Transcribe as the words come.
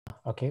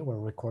Okay, we're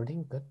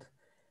recording, good.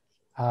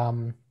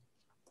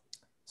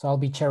 So I'll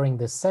be chairing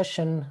this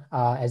session.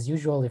 As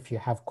usual, if you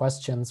have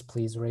questions,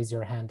 please raise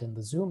your hand in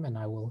the Zoom and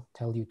I will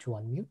tell you to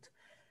unmute.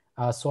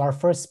 So our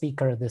first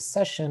speaker this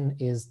session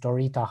is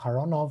Dorit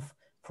Aharonov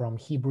from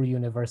Hebrew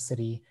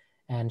University,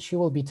 and she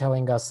will be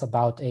telling us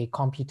about a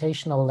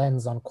computational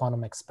lens on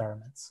quantum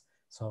experiments.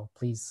 So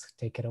please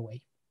take it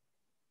away.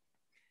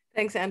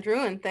 Thanks, Andrew,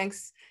 and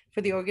thanks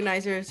for the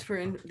organizers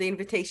for the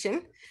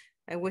invitation.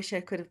 I wish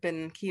I could have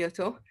been in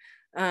Kyoto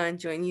and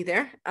join you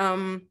there.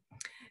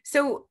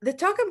 So the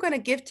talk I'm going to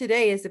give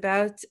today is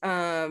about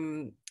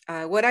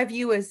what I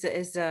view as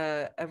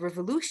a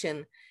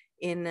revolution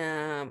in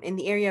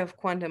the area of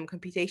quantum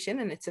computation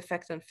and its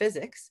effect on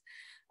physics.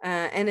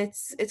 And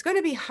it's going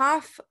to be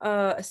half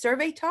a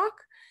survey talk,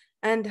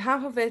 and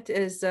half of it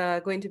is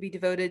going to be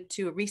devoted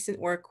to recent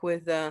work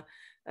with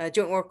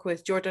joint work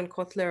with Jordan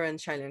Kotler and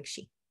Shailong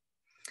Shi.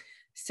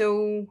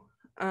 So,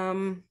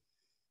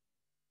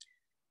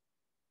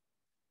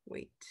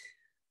 wait,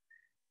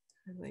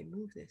 how do I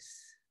move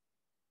this?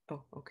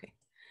 Oh, okay.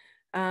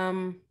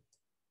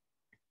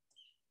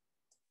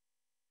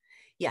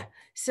 Yeah,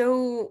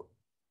 so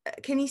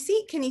can you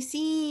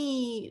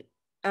see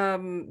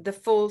the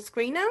full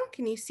screen now?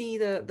 Can you see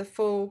the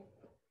full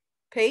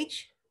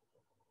page?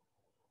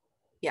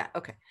 Yeah,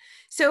 okay.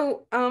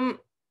 So,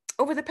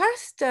 over the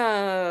past,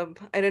 I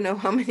don't know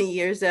how many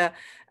years,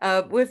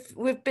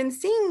 we've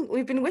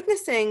been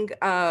witnessing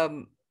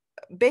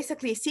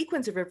basically a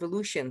sequence of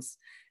revolutions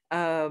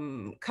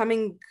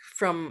coming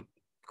from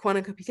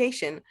quantum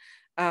computation,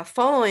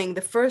 following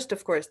the first,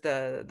 of course,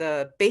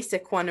 the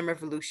basic quantum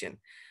revolution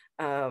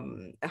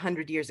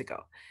 100 years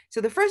ago.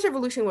 So the first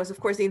revolution was, of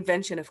course, the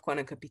invention of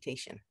quantum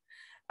computation.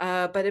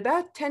 But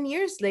about 10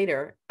 years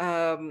later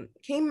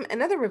came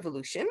another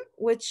revolution,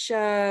 which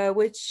I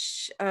would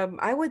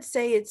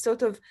say it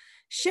sort of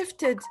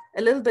shifted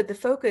a little bit the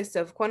focus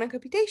of quantum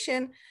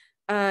computation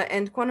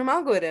and quantum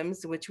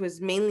algorithms, which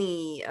was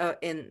mainly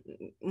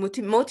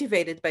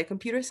motivated by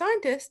computer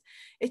scientists.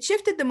 It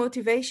shifted the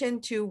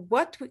motivation to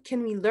what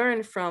can we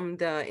learn from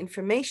the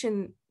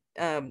information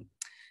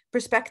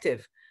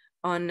perspective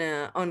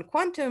on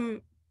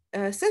quantum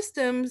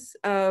systems.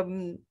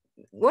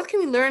 What can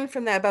we learn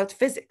from that about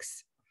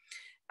physics?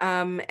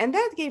 And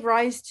that gave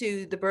rise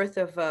to the birth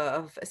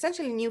of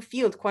essentially a new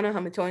field, quantum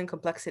Hamiltonian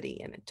complexity.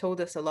 And it told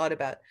us a lot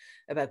about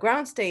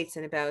ground states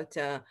and about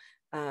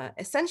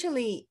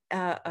essentially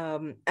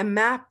a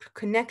map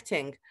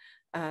connecting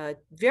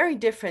very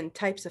different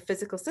types of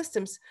physical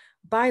systems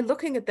by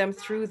looking at them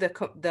through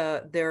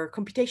their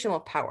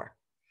computational power.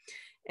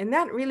 And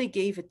that really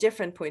gave a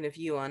different point of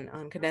view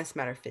on condensed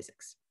matter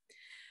physics.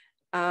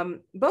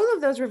 Both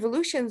of those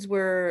revolutions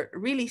were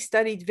really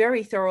studied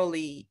very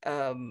thoroughly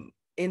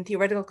in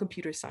theoretical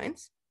computer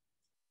science.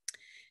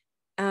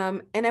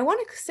 And I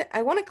want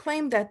to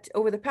claim that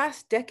over the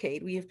past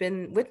decade, we have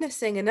been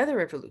witnessing another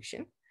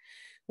revolution,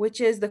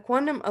 which is the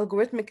quantum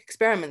algorithmic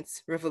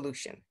experiments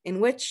revolution, in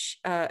which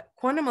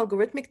quantum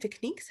algorithmic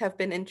techniques have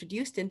been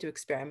introduced into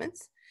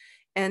experiments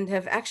and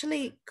have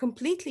actually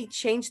completely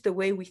changed the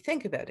way we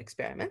think about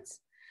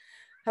experiments.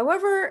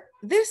 However,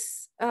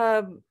 this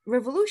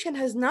revolution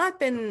has not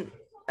been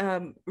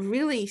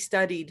really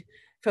studied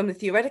from the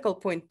theoretical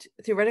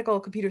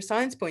computer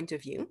science point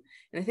of view.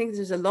 And I think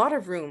there's a lot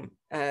of room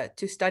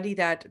to study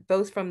that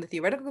both from the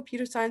theoretical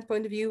computer science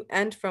point of view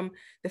and from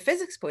the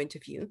physics point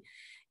of view.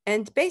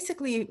 And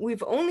basically,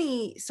 we've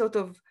only sort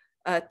of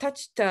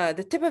touched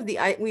the tip of the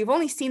we've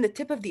only seen the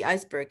tip of the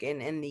iceberg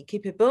in the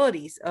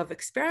capabilities of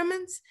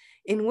experiments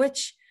in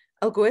which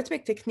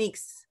algorithmic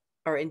techniques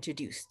are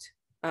introduced.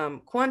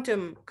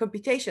 Quantum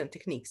computation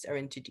techniques are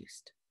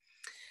introduced.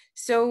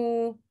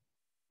 So,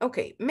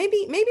 okay,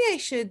 maybe I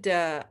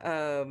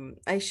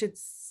should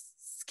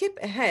skip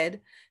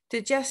ahead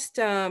to just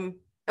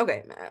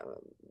okay.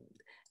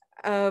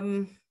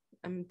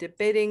 I'm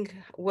debating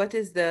what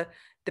is the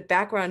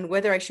background,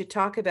 whether I should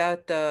talk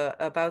about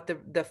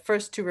the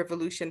first two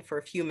revolution for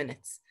a few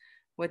minutes.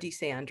 What do you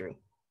say, Andrew?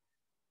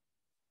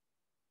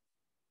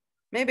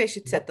 Maybe I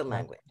should set the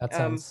language. That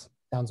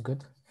sounds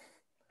good.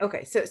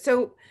 Okay,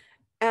 so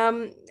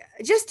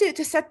just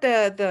to set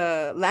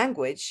the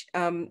language,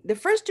 the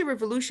first two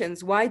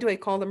revolutions, why do I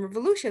call them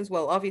revolutions?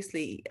 Well,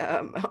 obviously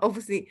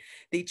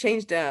they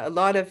changed a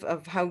lot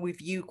of how we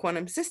view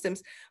quantum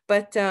systems,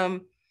 but I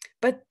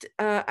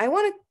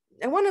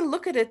want to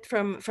look at it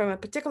from a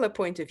particular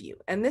point of view,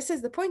 and this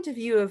is the point of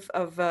view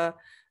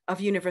of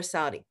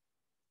universality.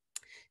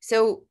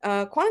 So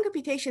quantum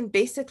computation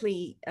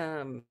basically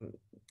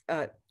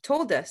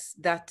told us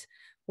that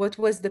what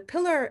was the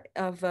pillar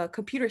of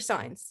computer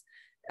science,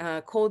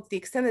 called the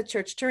extended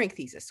Church-Turing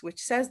thesis, which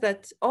says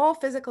that all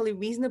physically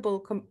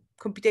reasonable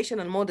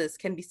computational models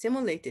can be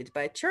simulated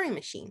by a Turing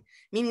machine,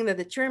 meaning that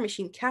the Turing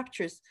machine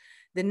captures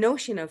the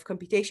notion of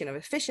computation, of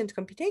efficient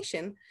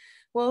computation.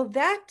 Well,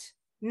 that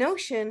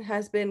notion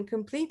has been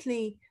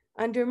completely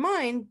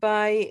undermined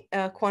by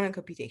quantum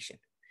computation.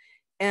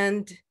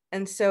 And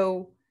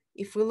so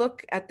if we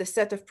look at the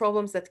set of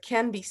problems that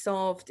can be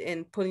solved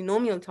in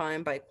polynomial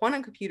time by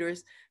quantum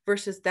computers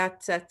versus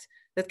that set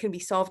that can be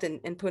solved in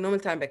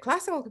polynomial time by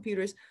classical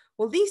computers,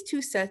 well, these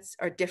two sets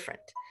are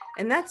different.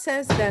 And that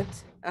says that,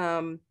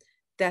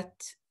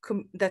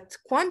 that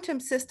quantum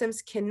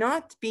systems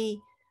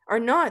are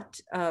not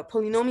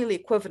polynomially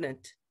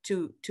equivalent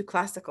to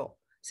classical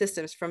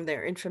systems from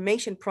their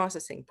information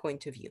processing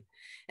point of view.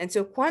 And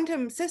so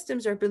quantum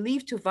systems are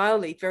believed to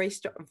violate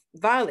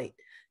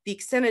the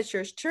extended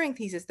Church-Turing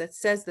thesis that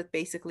says that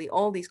basically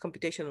all these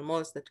computational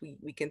models that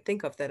we can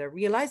think of that are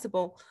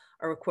realizable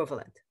are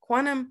equivalent.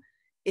 Quantum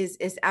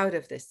is out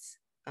of this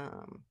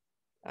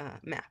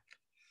map.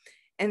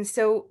 And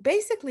so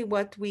basically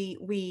what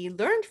we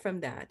learned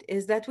from that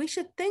is that we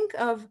should think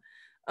of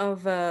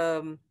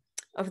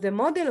the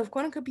model of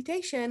quantum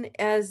computation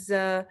as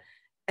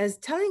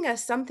telling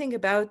us something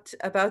about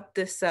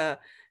this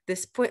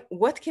this point.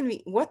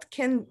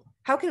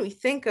 How can we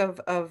think of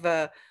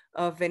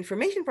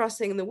information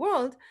processing in the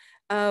world?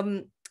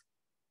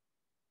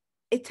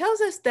 It tells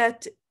us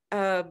that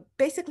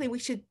basically we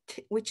should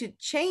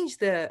change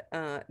the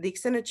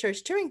extended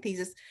Church-Turing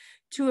thesis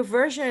to a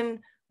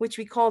version which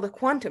we call the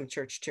quantum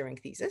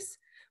Church-Turing thesis,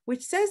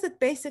 which says that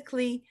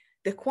basically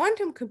the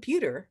quantum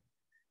computer,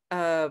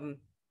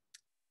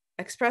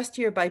 expressed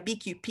here by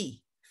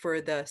BQP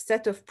for the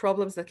set of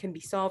problems that can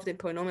be solved in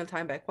polynomial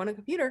time by a quantum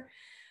computer,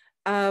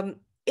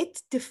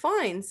 it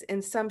defines,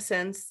 in some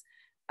sense,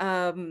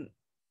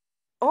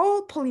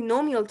 all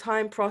polynomial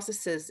time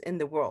processes in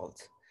the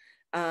world.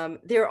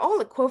 They're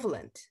all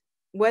equivalent,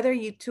 whether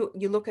you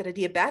look at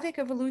adiabatic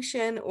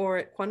evolution or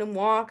at quantum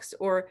walks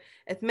or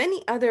at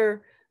many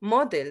other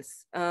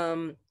models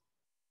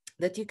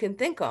that you can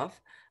think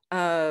of,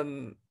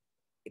 quantum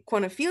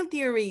field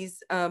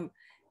theories,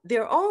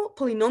 they're all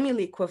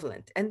polynomially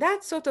equivalent. And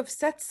that sort of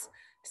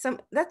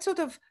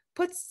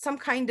puts some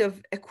kind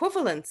of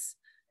equivalences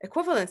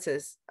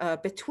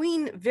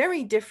between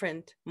very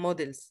different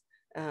models,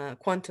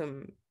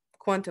 quantum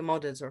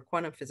models or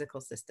quantum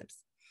physical systems.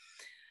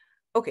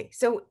 Okay,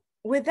 so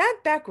with that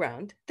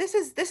background, this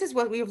is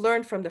what we've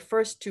learned from the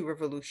first two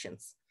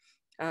revolutions.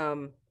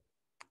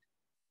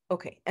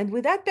 Okay, and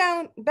with that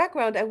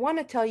background, I want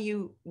to tell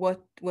you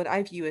what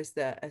I view as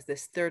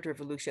this third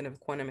revolution of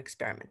quantum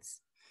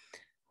experiments.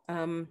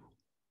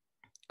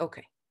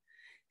 Okay,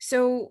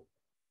 so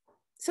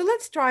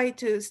let's try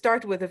to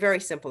start with a very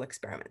simple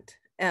experiment,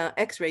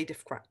 X-ray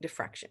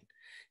diffraction.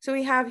 So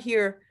we have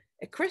here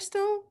a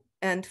crystal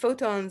and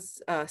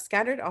photons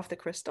scattered off the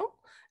crystal,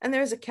 and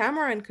there's a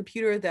camera and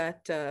computer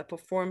that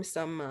performs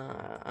some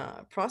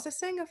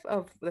processing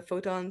of the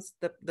photons,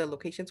 the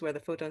locations where the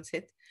photons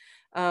hit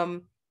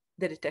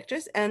the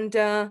detectors, and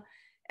from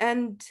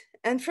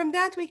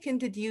that we can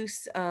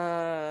deduce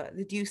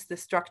the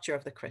structure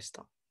of the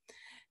crystal.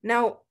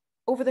 Now,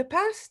 over the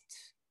past,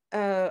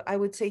 I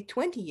would say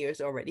 20 years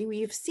already,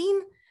 we have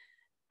seen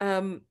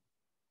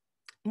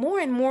more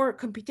and more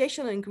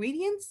computational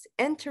ingredients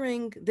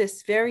entering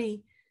this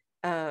very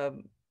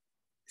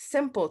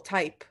simple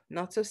type,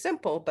 not so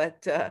simple,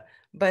 but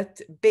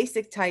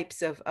basic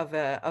types of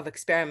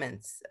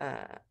experiments,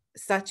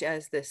 such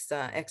as this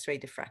X-ray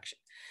diffraction.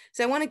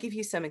 So I want to give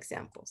you some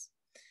examples.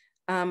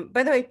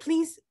 By the way,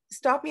 please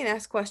stop me and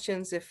ask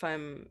questions if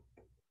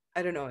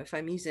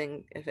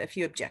if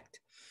you object.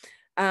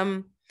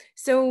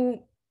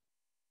 So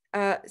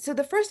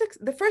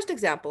the first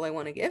example I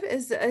want to give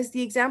is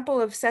the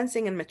example of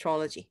sensing and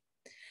metrology,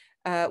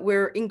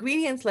 where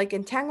ingredients like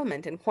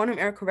entanglement and quantum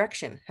error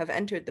correction have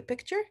entered the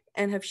picture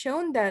and have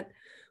shown that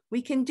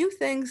we can do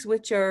things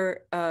which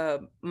are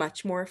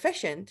much more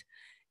efficient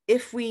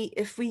if we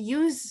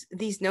use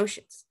these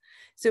notions.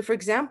 So, for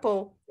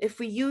example, if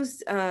we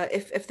use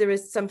if there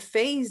is some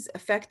phase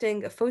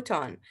affecting a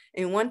photon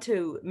and we want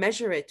to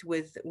measure it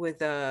with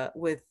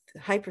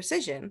high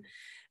precision,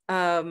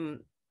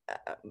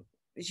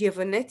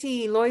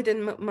 Giovannetti, Lloyd,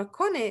 and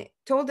Marconi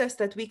told us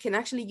that we can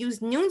actually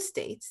use noon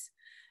states,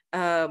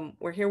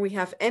 where here we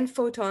have n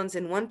photons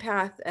in one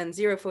path and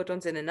 0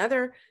 photons in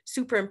another,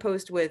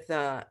 superimposed with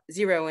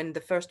 0 in the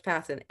first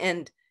path and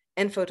n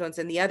photons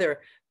in the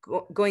other,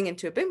 going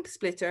into a beam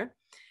splitter,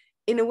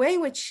 in a way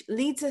which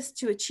leads us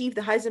to achieve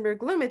the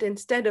Heisenberg limit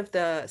instead of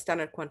the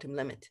standard quantum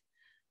limit,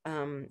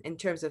 in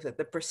terms of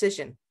the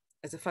precision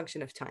as a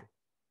function of time.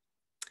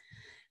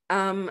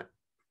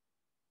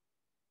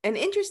 An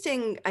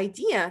interesting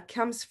idea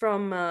comes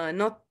from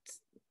an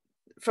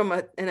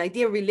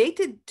idea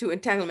related to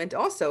entanglement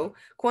also,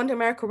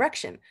 quantum error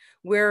correction,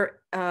 where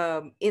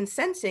in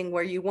sensing,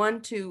 where you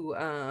want to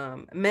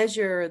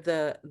measure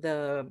the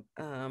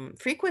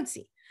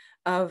frequency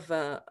of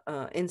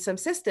in some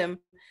system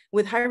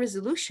with high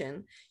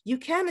resolution, you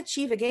can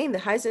achieve again the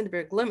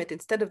Heisenberg limit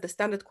instead of the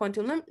standard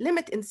quantum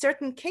limit in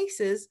certain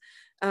cases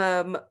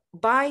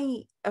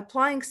by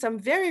applying some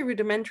very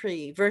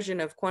rudimentary version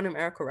of quantum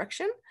error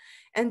correction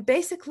and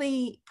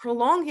basically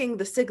prolonging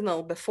the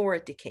signal before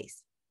it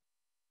decays.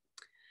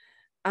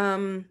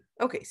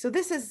 Okay, so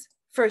this is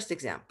first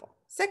example.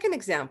 Second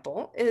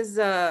example is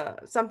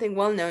something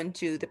well known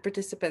to the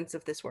participants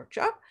of this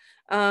workshop.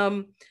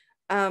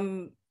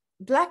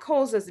 Black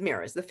holes as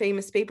mirrors, the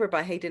famous paper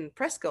by Hayden and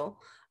Preskill,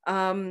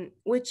 in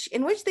which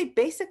they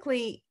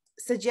basically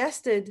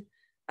suggested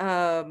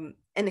an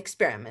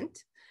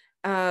experiment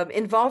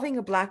involving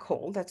a black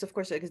hole. That's of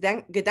course a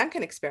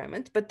Gedanken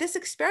experiment, but this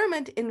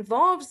experiment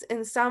involves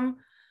in some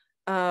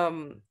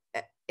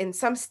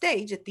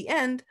stage at the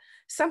end,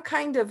 some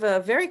kind of a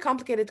very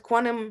complicated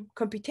quantum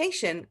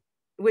computation,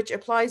 which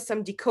applies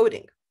some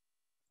decoding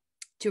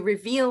to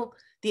reveal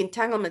the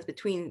entanglement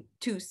between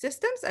two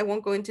systems. I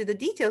won't go into the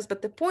details,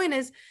 but the point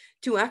is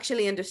to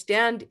actually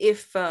understand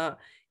if the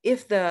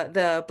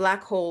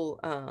black hole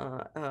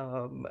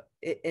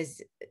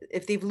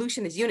if the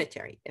evolution is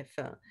unitary,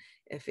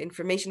 if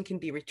information can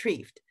be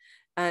retrieved,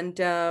 and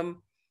that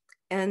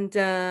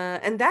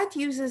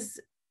uses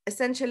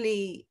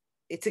essentially,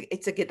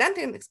 it's a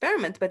Gedanken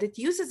experiment, but it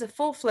uses a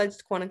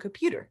full-fledged quantum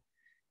computer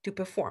to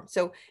perform.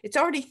 So it's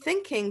already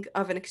thinking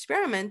of an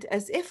experiment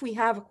as if we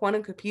have a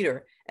quantum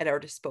computer at our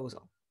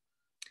disposal.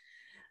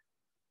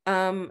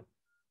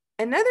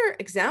 Another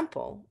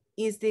example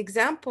is the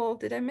example,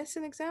 did I miss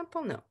an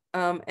example? No.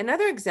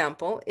 Another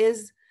example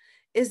is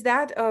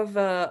that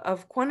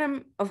of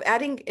quantum, of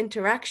adding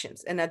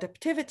interactions and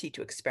adaptivity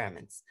to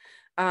experiments.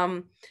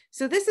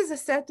 So this is a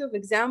set of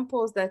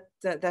examples that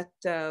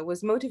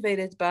was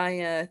motivated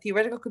by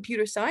theoretical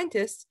computer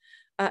scientists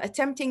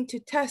attempting to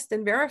test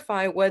and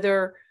verify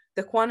whether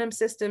the quantum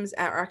systems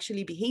are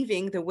actually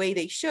behaving the way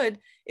they should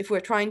if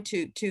we're trying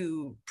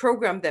to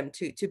program them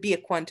to be a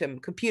quantum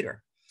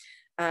computer.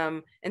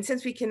 And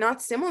since we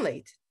cannot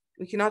simulate,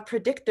 we cannot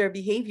predict their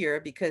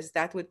behavior because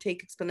that would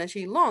take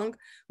exponentially long,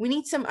 we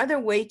need some other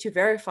way to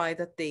verify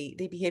that they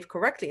behave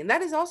correctly. And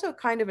that is also a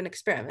kind of an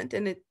experiment.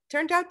 And it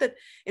turned out that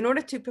in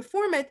order to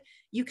perform it,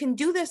 you can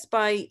do this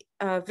by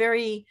a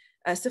very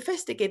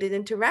sophisticated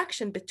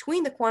interaction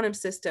between the quantum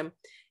system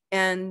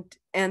and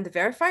the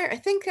verifier. I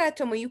think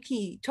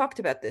Tomoyuki talked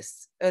about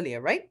this earlier,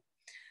 right?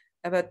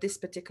 About this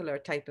particular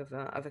type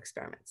of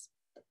experiments.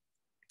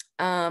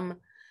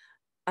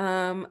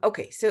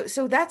 Okay,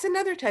 so that's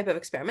another type of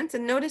experiments,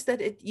 and notice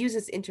that it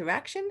uses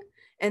interaction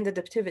and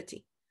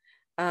adaptivity,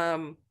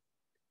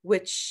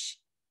 which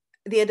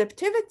the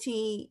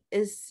adaptivity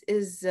is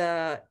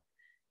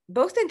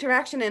both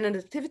interaction and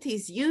adaptivity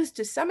is used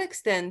to some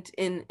extent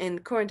in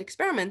current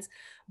experiments,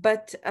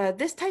 but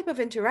this type of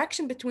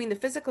interaction between the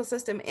physical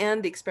system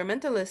and the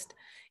experimentalist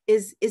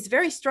is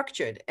very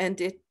structured,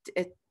 and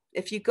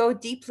if you go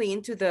deeply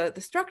into the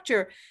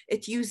structure,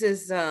 it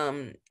uses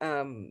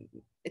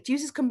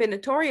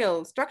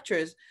combinatorial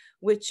structures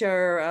which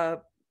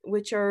are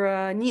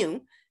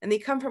new, and they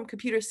come from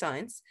computer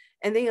science,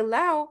 and they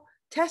allow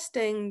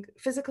testing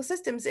physical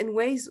systems in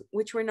ways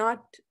which were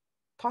not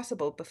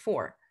possible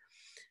before.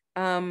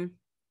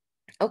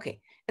 Okay,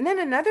 and then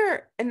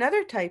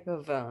another type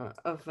of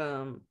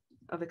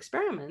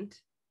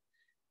experiment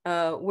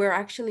where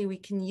actually we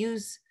can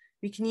use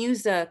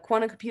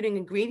quantum computing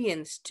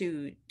ingredients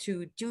to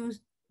do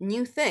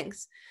new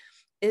things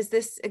is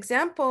this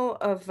example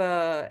of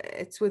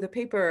it's with a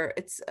paper.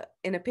 It's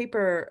in a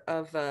paper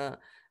of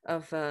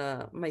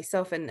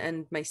myself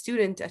and my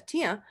student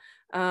Attia,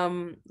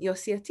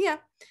 Yossi Attia,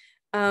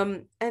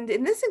 and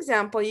in this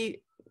example,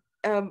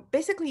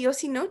 basically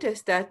Yossi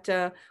noticed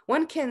that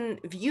one can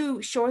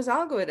view Shor's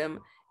algorithm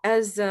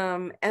as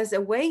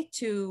a way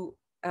to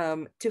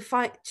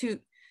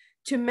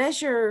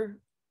measure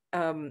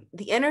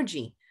the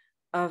energy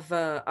of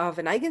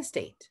an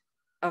eigenstate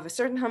of a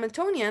certain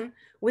Hamiltonian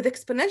with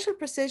exponential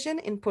precision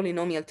in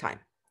polynomial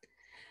time.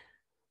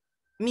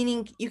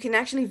 Meaning you can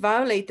actually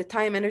violate the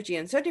time energy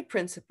uncertainty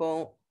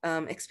principle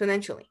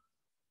exponentially.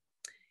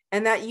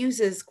 And that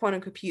uses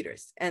quantum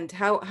computers. And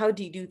how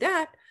do you do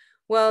that?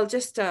 Well,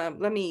 just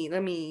let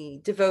me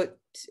devote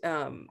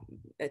 2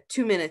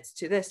 minutes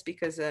to this,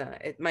 because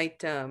it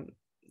might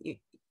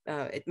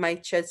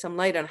shed some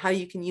light on how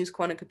you can use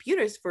quantum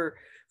computers for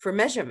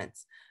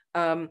measurements.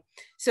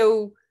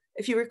 So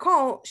if you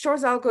recall,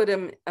 Shor's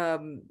algorithm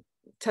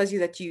tells you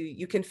that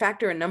you can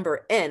factor a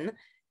number n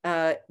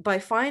by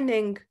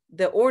finding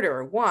the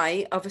order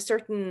y of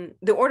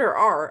the order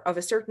r of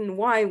a certain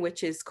y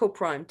which is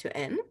coprime to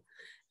n,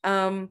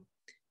 and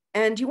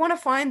you want to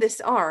find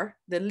this r,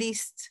 the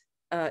least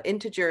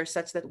integer,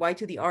 such that y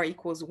to the r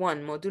equals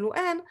 1 modulo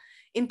n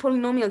in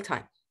polynomial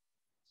time.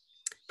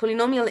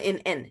 Polynomial in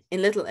n,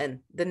 in little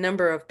n, the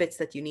number of bits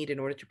that you need in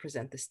order to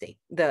present the state,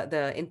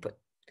 the input.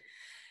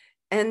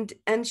 And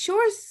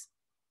Shor's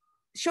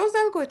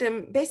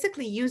algorithm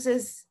basically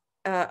uses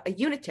a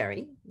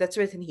unitary that's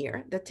written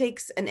here, that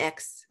takes an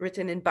x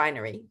written in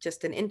binary,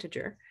 just an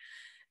integer,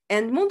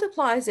 and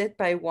multiplies it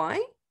by y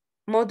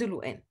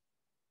modulo n.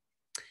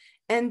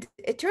 And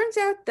it turns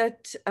out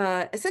that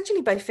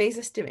essentially by phase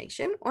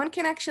estimation, one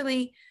can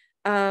actually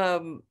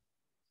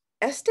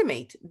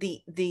estimate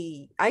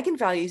the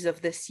eigenvalues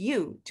of this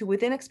u to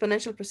within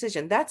exponential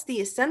precision. That's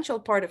the essential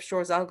part of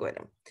Shor's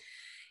algorithm.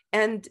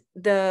 And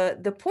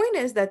the point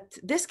is that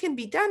this can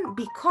be done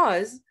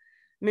because,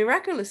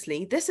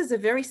 miraculously, this is a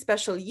very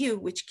special u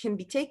which can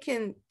be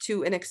taken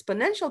to an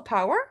exponential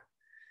power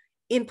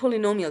in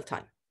polynomial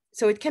time.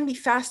 so it can be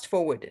fast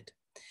forwarded.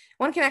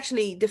 One can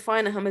actually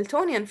define a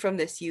Hamiltonian from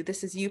this U.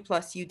 This is U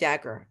plus U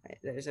dagger.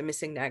 There's a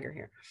missing dagger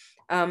here.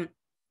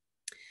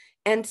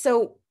 And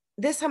so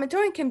this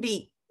Hamiltonian can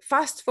be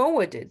fast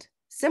forwarded,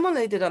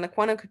 simulated on a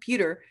quantum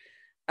computer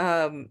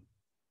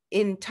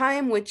in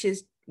time which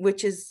is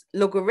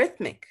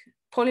logarithmic,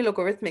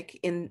 polylogarithmic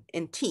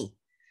in t.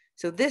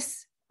 So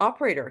this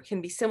operator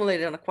can be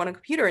simulated on a quantum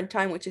computer in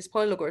time which is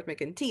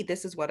polylogarithmic in t.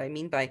 This is what I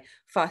mean by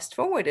fast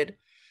forwarded.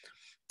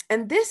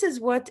 And this is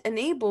what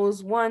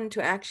enables one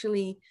to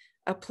actually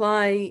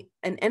apply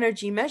an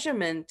energy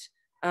measurement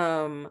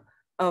of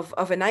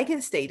an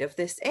eigenstate of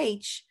this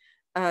H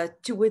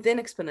to within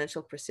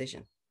exponential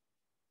precision.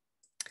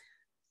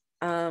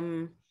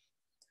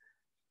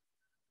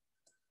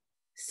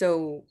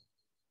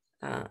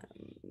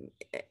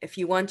 If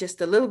you want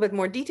just a little bit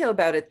more detail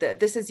about it,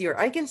 this is your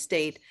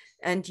eigenstate,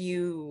 and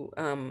you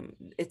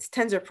it's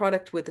tensor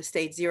product with the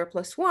state 0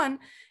 plus 1,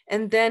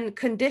 and then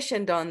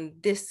conditioned on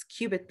this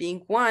qubit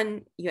being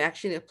 1, you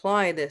actually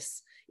apply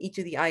this e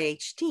to the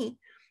iht,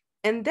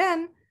 and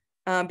then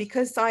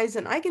because psi is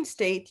an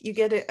eigenstate, you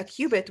get a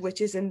qubit which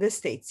is in this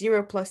state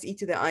 0 plus e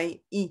to the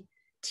iet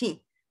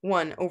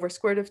 1 over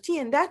square root of t,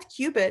 and that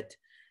qubit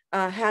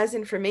has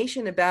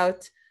information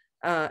about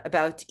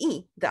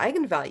E, the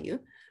eigenvalue.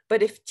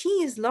 But if T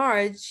is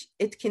large,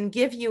 it can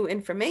give you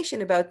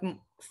information about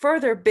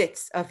further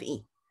bits of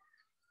E.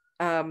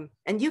 And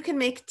you can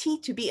make T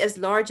to be as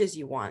large as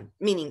you want,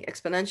 meaning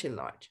exponentially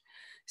large.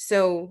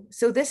 So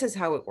this is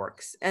how it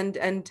works.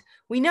 And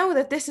we know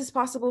that this is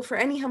possible for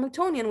any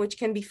Hamiltonian, which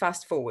can be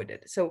fast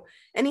forwarded. So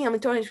any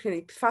Hamiltonian which can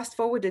be fast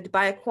forwarded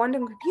by a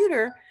quantum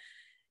computer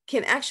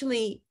can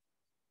actually,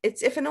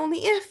 it's if and only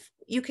if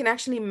you can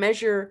actually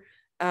measure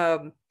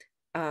the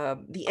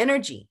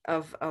energy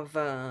of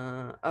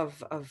a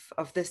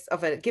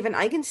given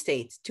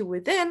eigenstate to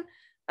within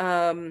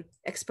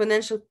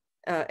exponential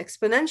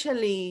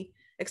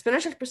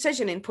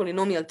precision in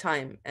polynomial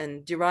time,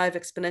 and derive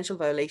exponential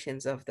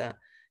violations of the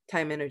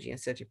time energy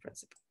uncertainty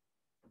principle.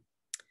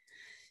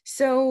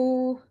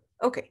 So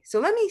okay, so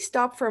let me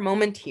stop for a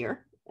moment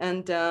here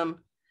and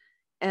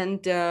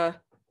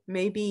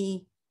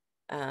maybe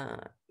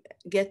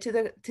get to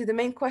the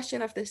main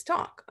question of this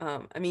talk.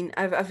 I mean,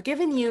 I've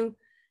given you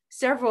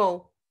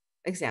several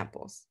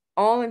examples,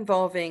 all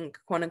involving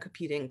quantum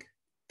computing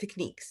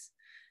techniques.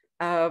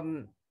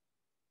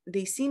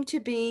 They seem to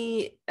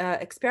be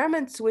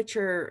experiments which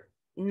are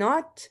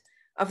not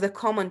of the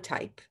common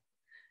type.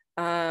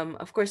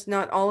 Of course,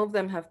 not all of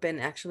them have been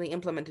actually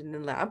implemented in the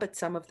lab, but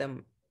some of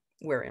them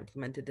were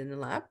implemented in the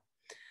lab.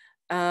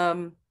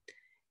 And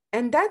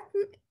that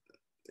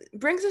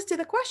brings us to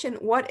the question,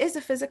 what is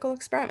a physical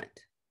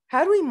experiment?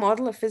 How do we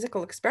model a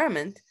physical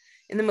experiment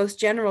in the most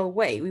general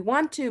way? We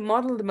want to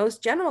model the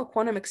most general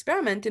quantum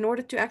experiment in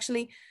order to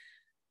actually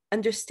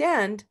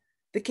understand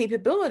the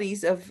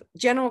capabilities of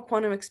general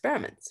quantum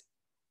experiments.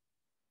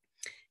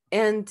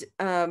 And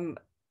to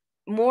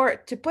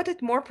put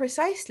it more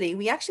precisely,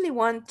 we actually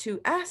want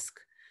to ask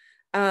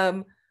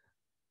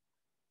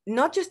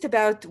not just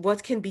about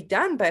what can be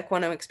done by a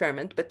quantum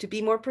experiment, but to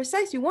be more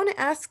precise, we want to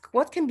ask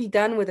what can be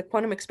done with a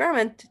quantum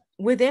experiment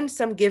within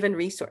some given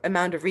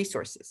amount of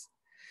resources.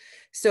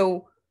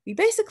 So we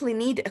basically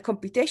need a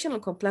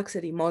computational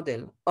complexity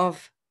model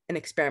of an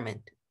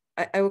experiment.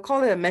 I will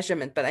call it a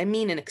measurement, but I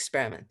mean an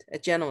experiment, a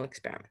general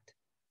experiment.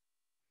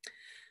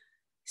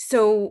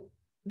 So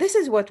this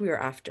is what we are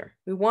after.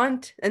 We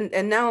want,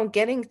 and now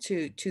getting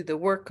to the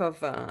work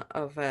with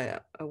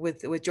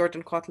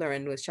Jordan Kotler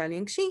and with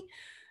Xiaoliang Xi,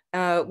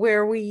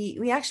 where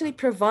we actually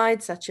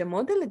provide such a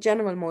model, a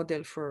general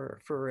model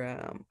for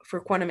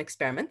quantum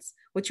experiments,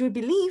 which we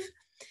believe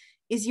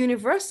is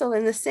universal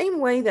in the same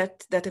way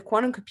that a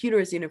quantum computer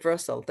is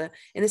universal.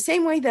 In the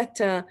same way that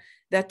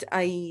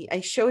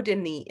I showed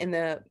in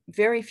the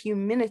very few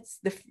minutes,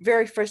 the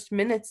very first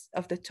minutes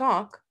of the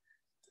talk,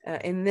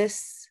 in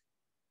this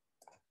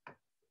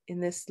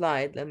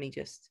slide. Let me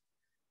just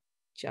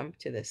jump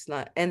to this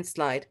end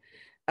slide.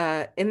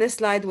 In this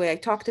slide where I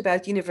talked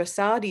about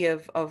universality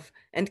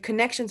and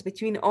connections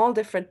between all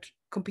different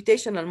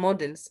computational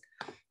models,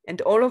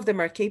 and all of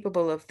them are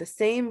capable of the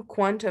same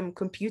quantum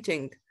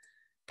computing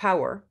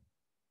power.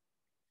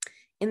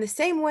 In the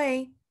same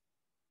way,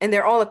 and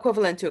they're all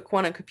equivalent to a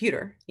quantum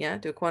computer,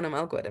 to a quantum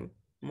algorithm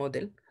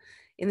model.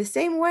 In the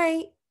same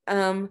way,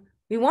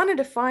 we want to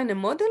define a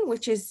model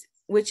which is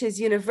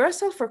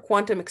universal for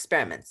quantum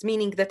experiments,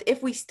 meaning that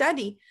if we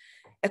study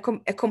a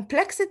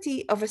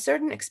complexity of a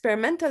certain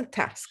experimental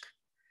task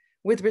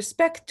with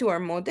respect to our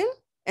model,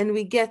 and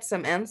we get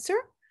some answer,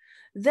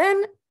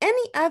 then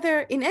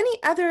in any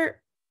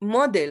other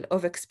model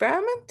of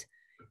experiment,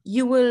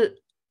 you will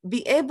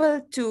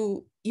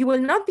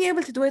not be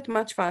able to do it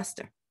much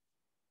faster.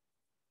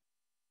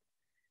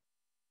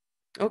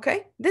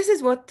 Okay, this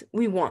is what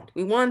we want.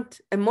 We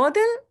want a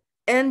model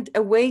and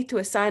a way to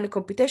assign a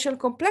computational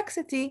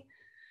complexity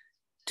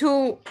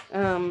to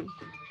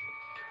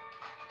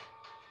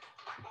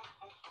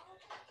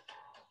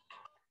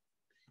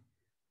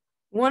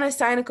want to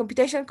assign a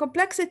computational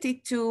complexity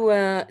to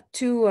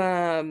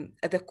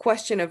the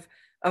question of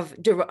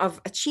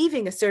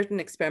achieving a certain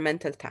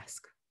experimental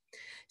task.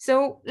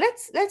 So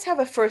let's have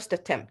a first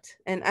attempt,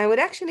 and I would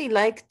actually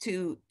like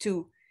to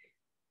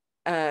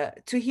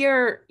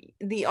hear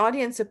the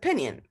audience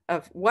opinion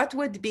of what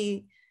would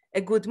be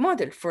a good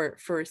model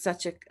for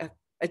such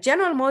a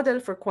general model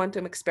for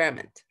quantum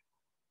experiment.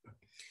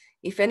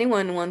 If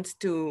anyone wants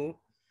to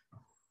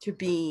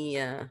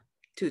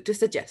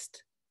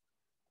suggest.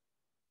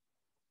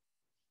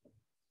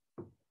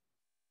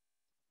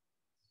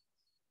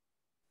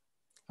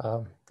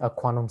 A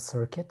quantum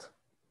circuit.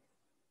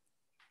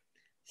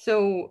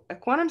 So a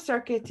quantum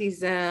circuit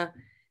is a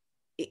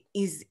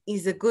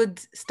good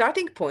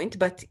starting point,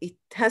 but it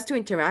has to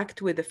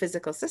interact with the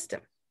physical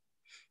system.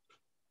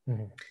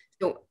 Mm-hmm.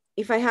 So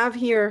if I have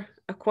here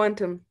a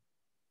quantum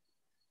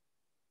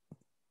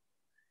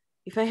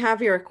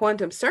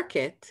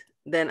circuit,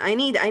 then I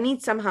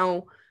need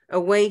somehow a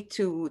way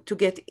to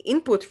get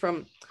input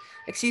from.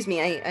 Excuse me,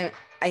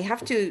 I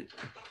have to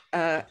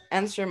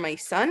answer my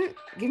son.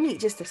 Give me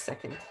just a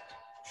second.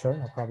 Sure,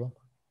 no problem.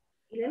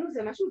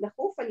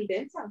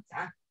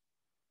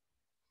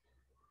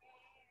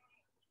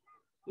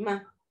 ما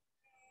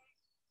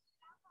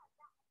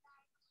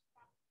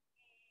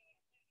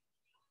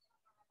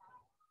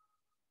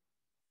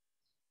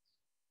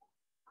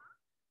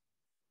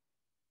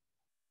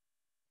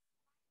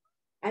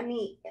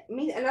אני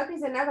לא יודעת מי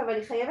זה נאוה, אבל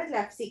אני חייבת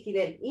להפסיק,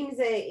 הלל.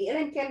 אלא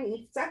אם כן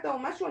נפצעת או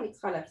משהו, אני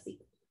צריכה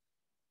להפסיק.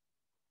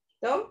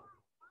 טוב?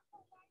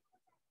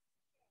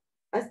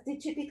 אז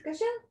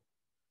שתתקשר.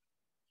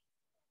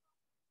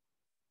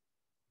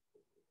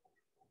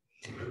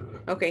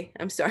 Okay,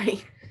 I'm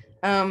sorry.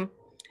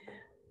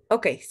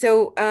 Okay,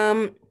 so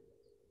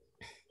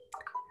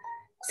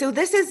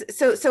this is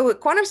so a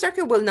quantum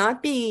circuit will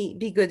not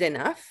be good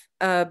enough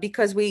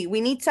because we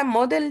need some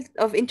model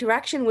of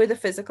interaction with the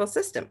physical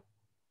system.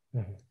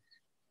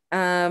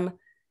 Mm-hmm.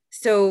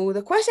 So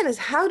the question is,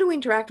 how do we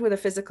interact with a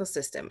physical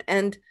system,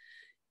 and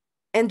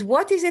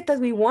what is it that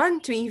we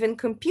want to even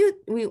compute,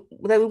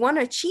 that we want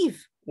to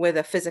achieve with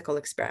a physical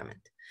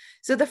experiment?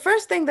 So the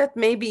first thing that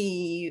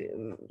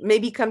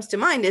maybe comes to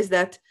mind is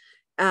that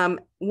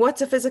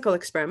what's a physical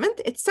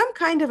experiment? It's some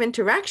kind of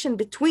interaction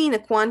between a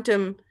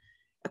quantum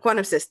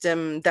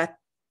system that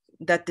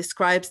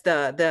describes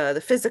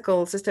the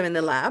physical system in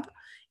the lab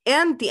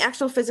and the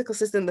actual physical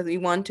system that we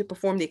want to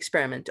perform the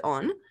experiment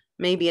on.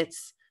 Maybe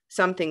it's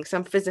some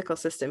physical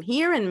system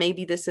here, and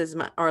maybe this is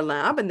our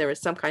lab, and there is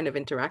some kind of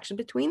interaction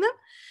between them.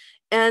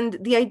 And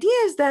the idea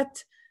is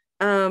that,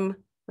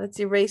 let's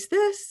erase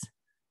this.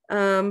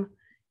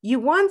 You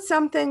want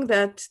something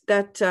that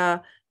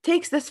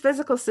takes this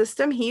physical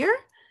system here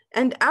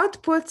and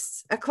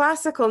outputs a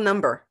classical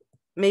number,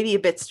 maybe a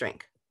bit string.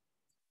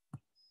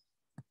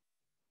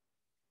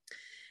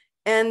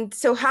 And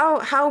so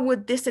how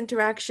would this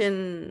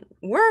interaction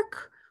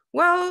work?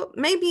 Well,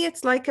 maybe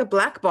it's like a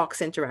black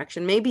box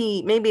interaction.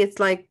 Maybe it's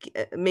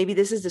like, maybe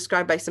this is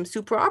described by some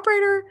super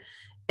operator,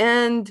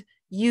 and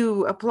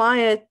you apply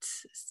it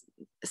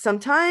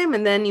sometime,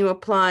 and then you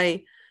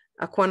apply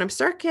a quantum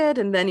circuit,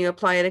 and then you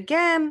apply it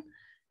again,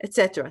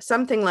 etc.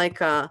 Something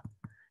like a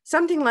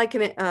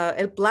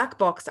black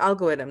box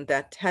algorithm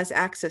that has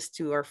access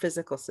to our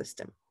physical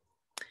system.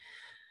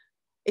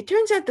 It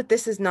turns out that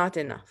this is not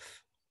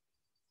enough.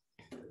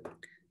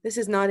 This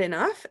is not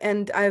enough,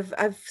 and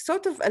I've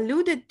sort of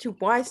alluded to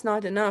why it's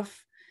not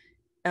enough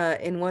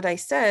in what I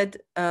said.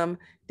 There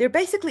are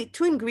basically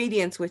two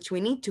ingredients which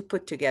we need to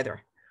put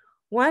together.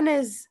 One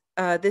is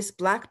this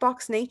black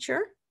box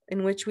nature,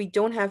 in which we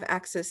don't have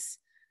access.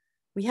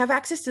 We have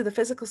access to the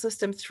physical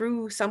system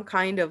through some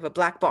kind of a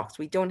black box.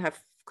 We don't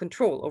have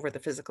control over the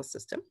physical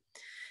system.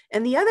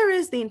 And the other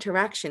is the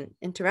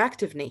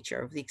interactive nature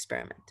of the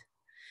experiment.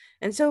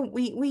 And so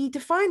we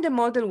defined a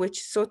model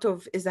which sort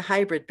of is a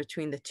hybrid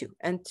between the two.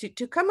 And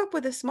to come up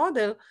with this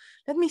model,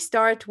 let me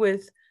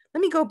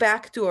go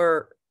back to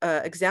our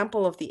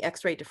example of the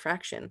X-ray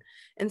diffraction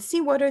and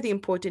see what are the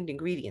important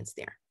ingredients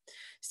there.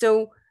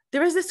 So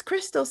there is this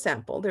crystal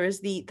sample, there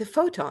is the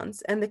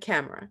photons and the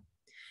camera.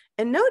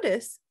 And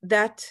notice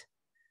that,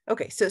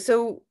 okay,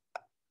 so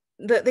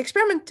the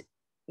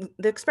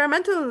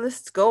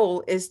experimentalist's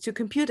goal is to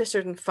compute a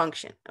certain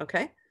function,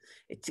 okay?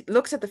 It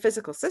looks at the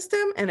physical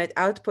system and it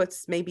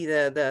outputs maybe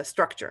the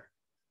structure.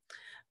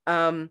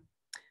 The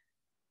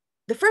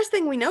first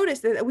thing we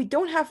notice is that we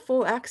don't have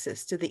full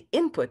access to the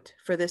input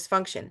for this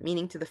function,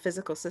 meaning to the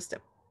physical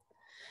system.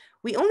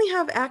 We only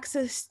have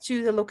access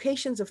to the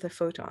locations of the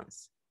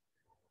photons.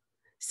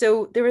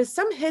 So there is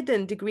some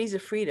hidden degrees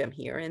of freedom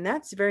here, and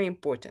that's very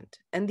important.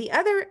 And the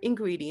other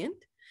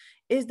ingredient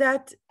is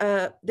that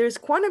there's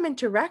quantum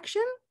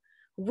interaction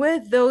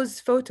with those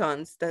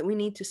photons that we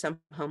need to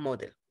somehow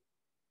model.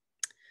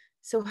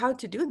 So how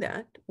to do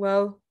that?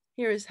 Well,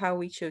 here is how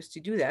we chose to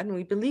do that, and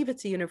we believe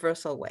it's a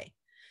universal way.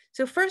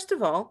 So first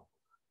of all,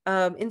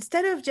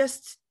 instead of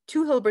just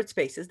two Hilbert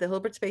spaces, the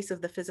Hilbert space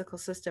of the physical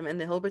system and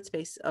the Hilbert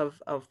space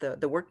of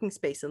the working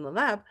space in the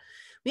lab,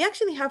 we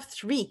actually have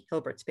three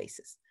Hilbert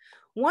spaces.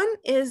 One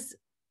is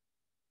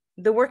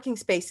the working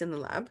space in the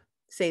lab,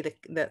 say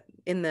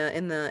in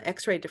the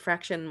X-ray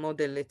diffraction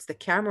model, it's the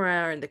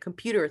camera and the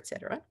computer,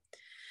 etc.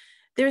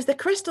 There's the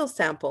crystal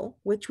sample,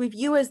 which we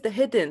view as the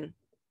hidden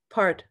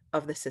part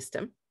of the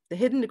system, the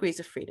hidden degrees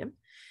of freedom.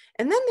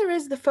 And then there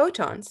is the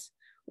photons,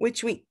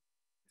 which we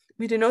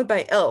denote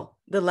by L,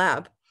 the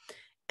lab.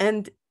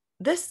 And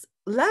this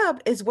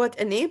lab is what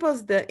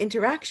enables the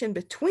interaction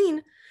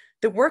between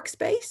the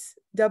workspace,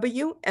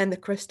 W, and the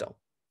crystal,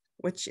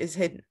 which is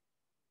hidden.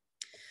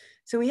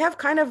 So we have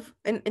kind of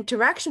an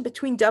interaction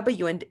between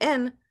W and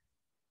N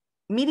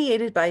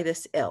mediated by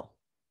this L.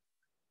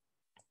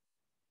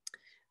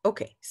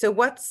 Okay, so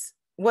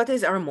what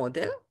is our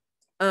model?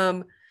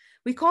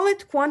 We call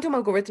it quantum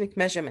algorithmic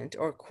measurement,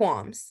 or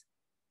QAMS.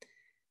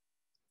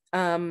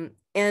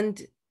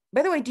 And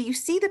by the way, do you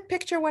see the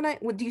picture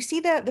do you see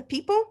the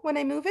people when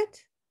I move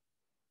it?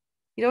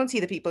 You don't see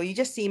the people, you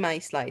just see my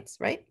slides,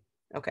 right?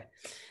 Okay.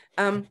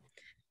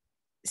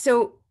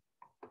 So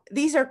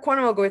these are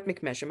quantum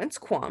algorithmic measurements,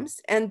 QAMS,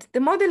 and the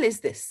model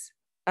is this.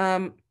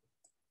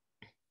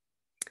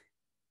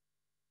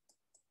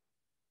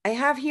 I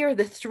have here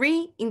the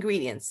 3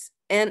 ingredients,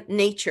 and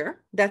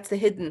nature, that's the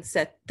hidden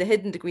set, the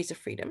hidden degrees of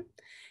freedom.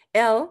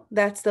 L,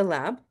 that's the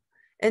lab,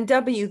 and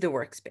W, the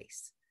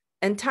workspace.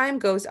 And time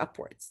goes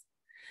upwards.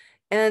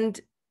 And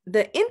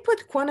the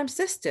input quantum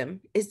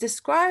system is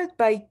described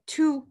by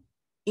 2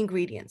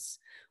 ingredients.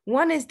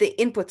 One is the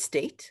input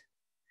state,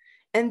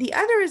 and the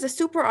other is a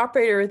super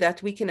operator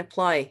that we can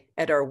apply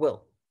at our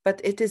will, but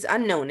it is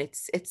unknown.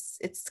 It's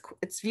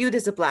viewed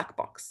as a black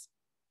box.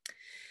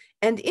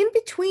 And in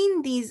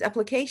between these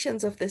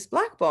applications of this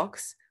black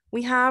box,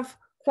 we have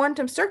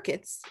quantum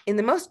circuits. In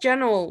the most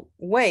general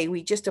way,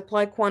 we just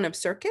apply quantum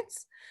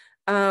circuits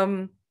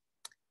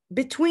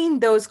between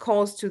those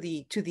calls to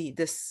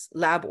this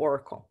lab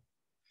oracle.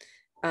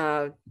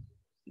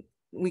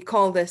 We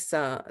call this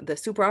the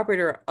super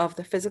operator of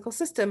the physical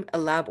system a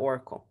lab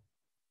oracle,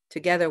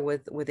 together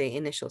with the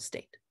initial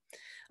state.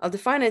 I'll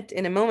define it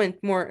in a moment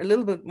a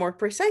little bit more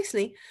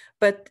precisely,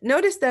 but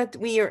notice that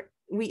we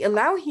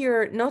allow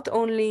here not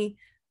only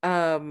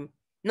the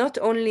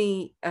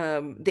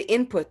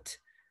input,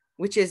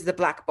 which is the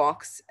black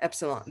box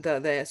epsilon,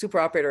 the super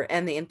operator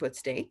and the input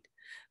state,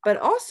 but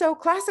also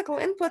classical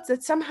inputs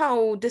that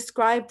somehow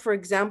describe, for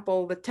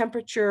example, the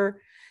temperature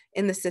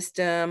in the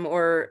system,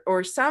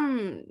 or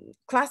some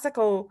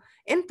classical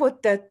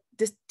input that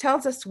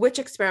tells us which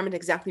experiment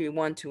exactly we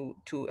want to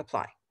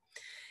apply.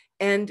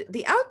 And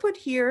the output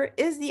here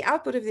is the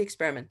output of the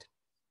experiment.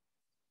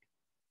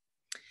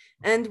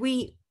 And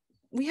we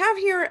have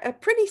here a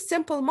pretty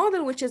simple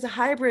model, which is a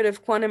hybrid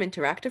of quantum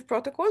interactive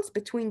protocols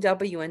between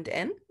W and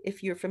N,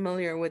 if you're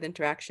familiar with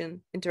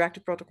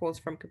interactive protocols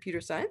from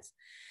computer science,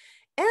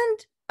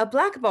 and a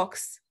black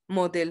box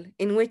model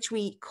in which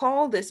we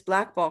call this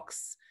black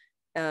box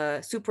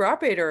super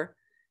operator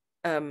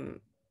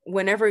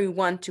whenever we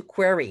want to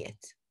query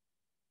it.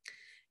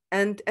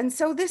 And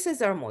so this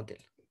is our model.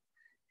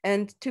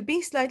 And to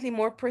be slightly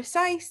more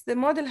precise, the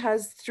model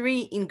has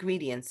 3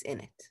 ingredients in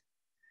it.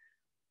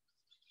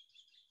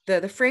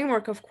 The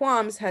framework of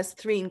QAMS has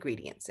 3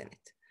 ingredients in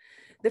it.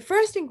 The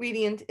first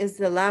ingredient is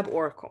the lab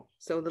oracle.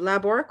 So the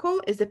lab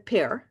oracle is a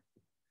pair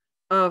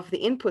of the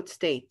input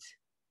state,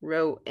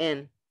 rho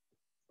n,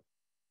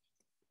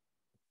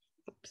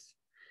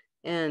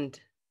 and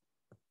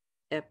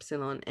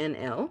epsilon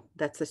NL,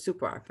 that's the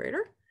super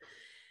operator.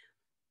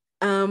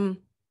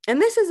 And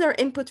this is our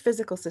input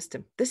physical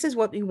system. This is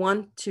what we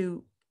want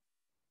to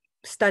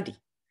study.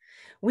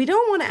 We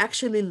don't want to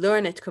actually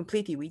learn it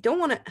completely. We don't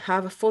want to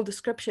have a full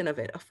description of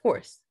it, of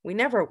course. We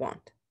never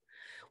want.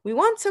 We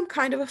want some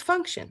kind of a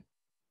function.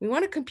 We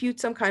want to compute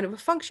some kind of a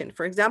function.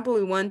 For example,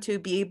 we want to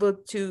be able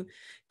to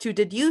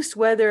deduce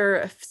whether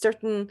a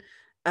certain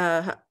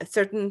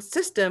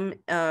system,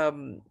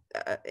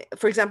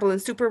 for example, in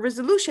super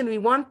resolution, we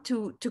want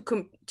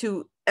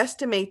to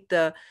estimate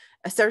a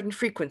certain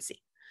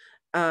frequency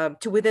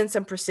to within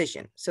some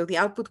precision. So the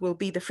output will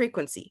be the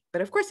frequency,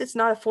 but of course it's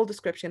not a full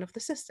description of the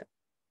system.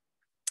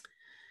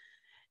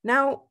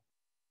 Now,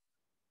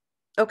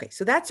 okay,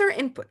 so that's our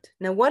input.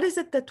 Now, what is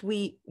it that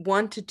we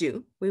want to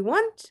do? We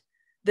want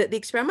that the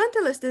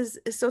experimentalist is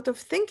sort of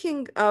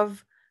thinking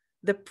of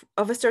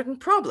a certain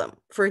problem.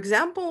 For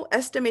example,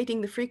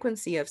 estimating the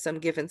frequency of some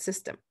given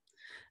system,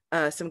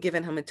 some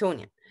given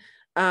Hamiltonian.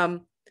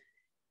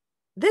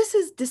 This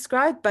is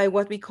described by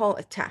what we call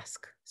a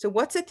task. So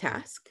what's a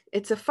task?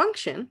 It's a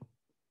function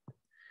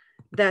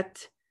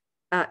that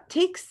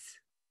takes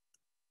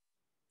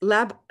a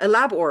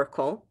lab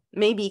oracle,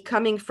 maybe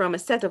coming from a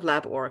set of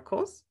lab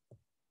oracles.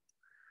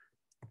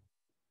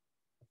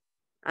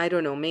 I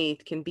don't know, maybe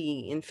it can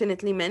be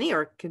infinitely many,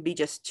 or it can be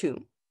just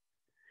 2.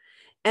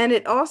 And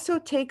it also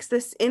takes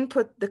this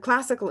input, the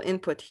classical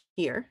input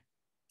here,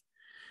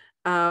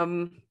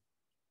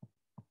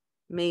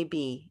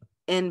 maybe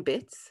n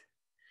bits,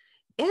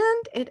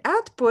 and it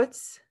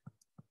outputs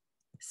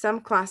some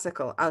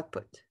classical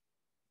output,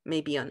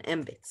 maybe on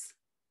m bits.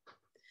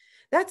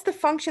 That's the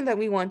function that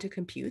we want to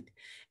compute.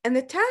 And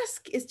the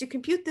task is to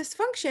compute this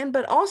function,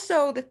 but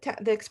also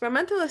the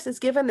experimentalist is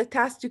given the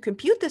task to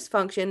compute this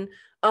function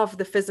of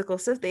the physical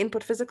system, the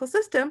input physical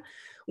system,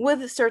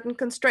 with certain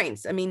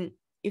constraints. I mean,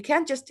 you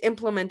can't just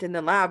implement in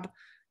the lab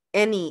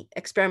any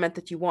experiment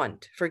that you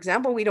want. For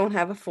example, we don't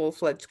have a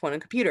full-fledged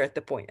quantum computer at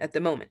the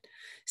moment.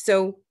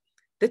 So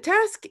the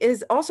task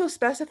is also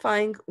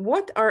specifying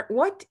what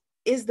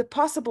is the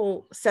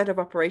possible set of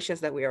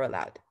operations that we are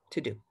allowed to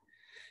do.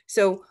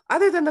 So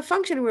other than the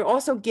function, we're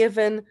also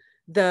given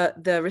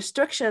the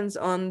restrictions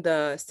on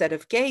the set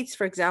of gates.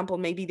 For example,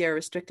 maybe they're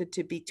restricted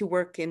to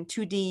work in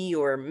 2D,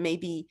 or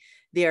maybe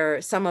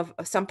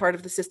some part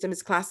of the system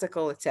is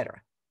classical,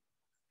 etc.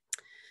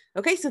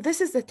 Okay, so this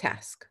is the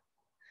task.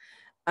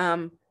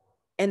 And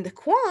the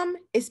QAM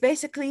is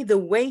basically the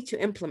way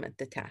to implement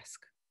the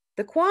task.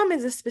 The QAM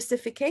is a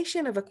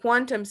specification of a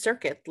quantum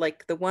circuit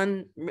like the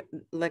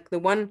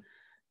one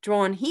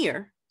drawn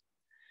here,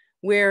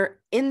 where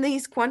in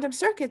these quantum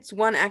circuits,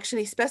 one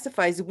actually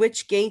specifies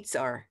which gates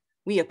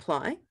we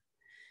apply.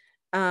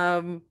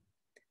 The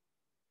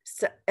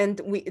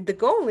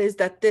goal is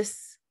that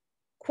this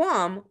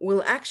QAM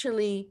will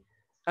actually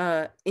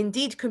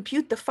indeed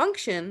compute the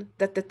function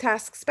that the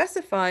task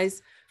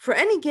specifies for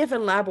any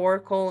given lab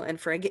oracle and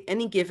for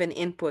any given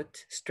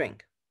input string.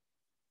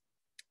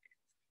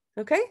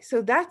 Okay,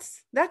 so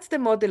that's the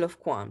model of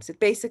QAMs. It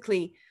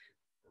basically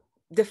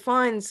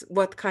defines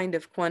what kind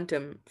of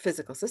quantum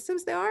physical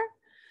systems there are,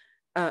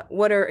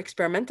 what are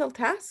experimental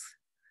tasks,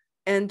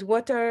 and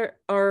what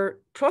are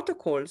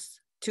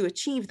protocols to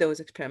achieve those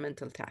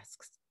experimental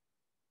tasks.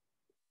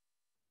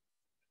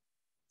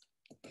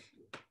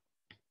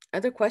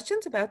 Other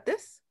questions about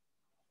this?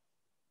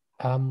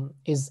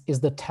 Is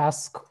the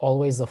task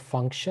always a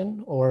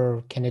function,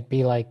 or can it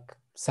be like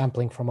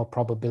sampling from a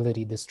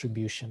probability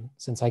distribution?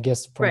 Since I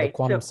guess from the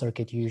quantum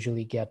circuit, you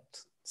usually get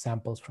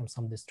samples from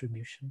some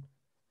distribution.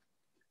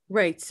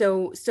 Right.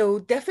 So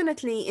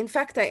definitely, in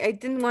fact, I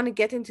didn't want to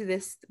get into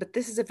this, but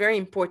this is a very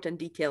important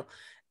detail.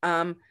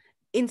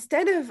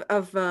 Instead of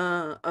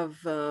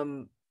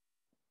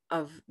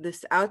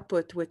this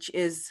output, which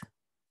is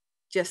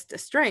just a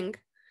string,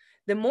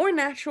 the more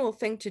natural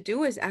thing to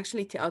do is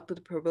actually to output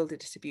the probability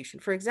distribution.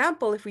 For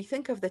example, if we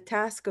think of the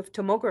task of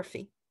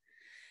tomography,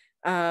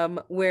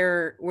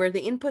 where the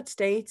input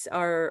states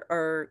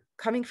are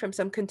coming from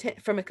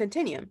from a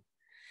continuum,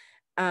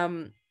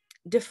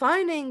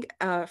 defining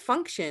a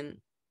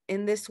function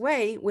in this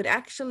way would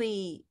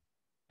actually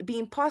be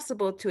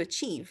impossible to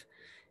achieve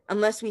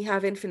unless we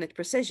have infinite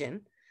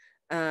precision.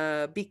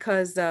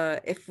 Because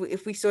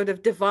if we sort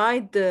of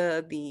divide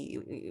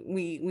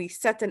we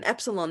set an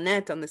epsilon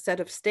net on the set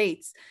of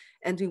states,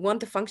 and we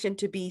want the function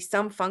to be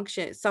some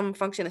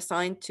function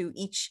assigned to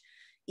each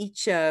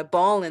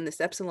ball in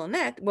this epsilon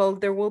net, well,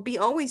 there will be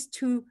always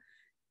two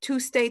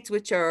states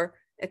which are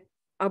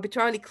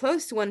arbitrarily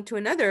close to one to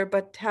another,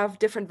 but have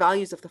different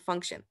values of the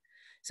function.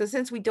 So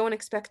since we don't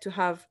expect to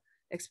have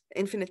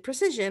infinite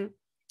precision,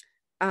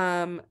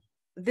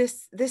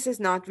 this is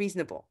not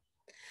reasonable.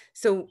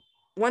 So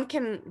one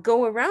can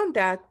go around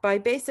that by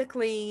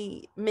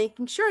basically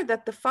making sure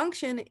that the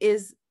function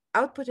is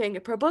outputting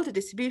a probability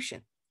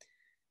distribution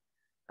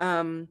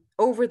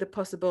over the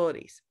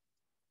possibilities.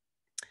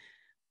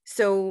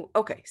 So,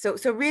 okay, so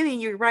really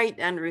you're right,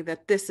 Andrew,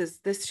 that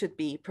this should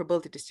be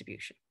probability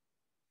distribution.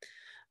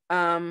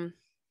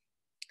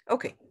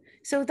 Okay,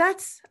 so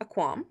that's a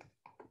QAM.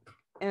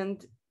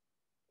 And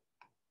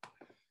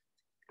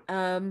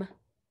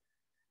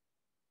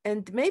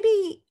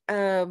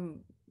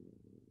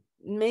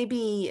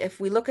maybe if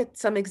we look at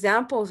some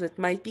examples, it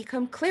might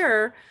become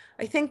clearer.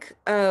 I think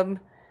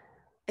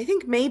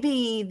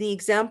maybe the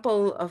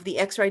example of the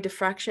X-ray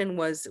diffraction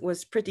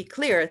was pretty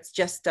clear. It's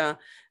just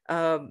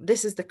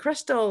this is the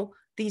crystal,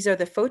 these are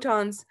the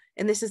photons,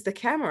 and this is the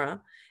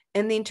camera,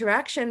 and the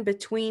interaction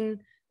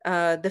between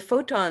the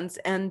photons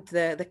and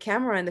the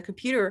camera and the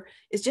computer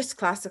is just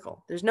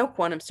classical. There's no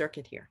quantum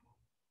circuit here.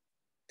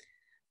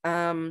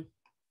 And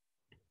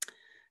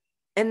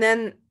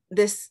then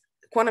this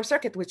quantum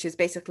circuit, which is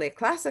basically a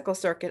classical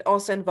circuit,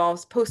 also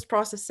involves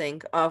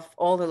post-processing of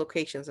all the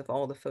locations of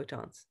all the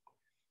photons.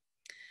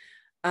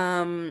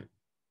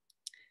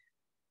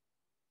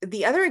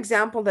 The other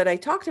example that I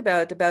talked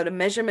about a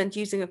measurement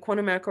using a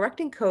quantum error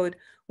correcting code,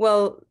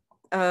 well,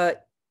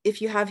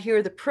 if you have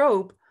here the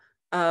probe,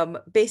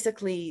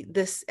 basically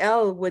this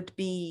L would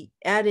be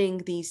adding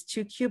these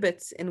 2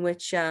 qubits in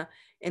which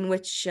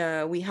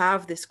we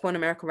have this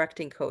quantum error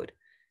correcting code.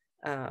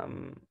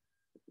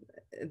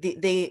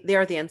 They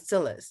are the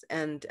ancillas,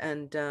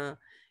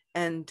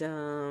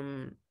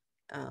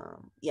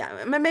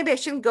 yeah, maybe I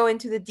shouldn't go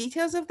into the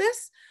details of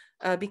this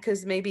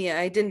because maybe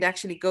I didn't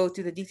actually go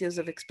to the details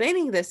of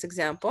explaining this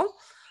example,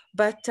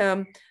 but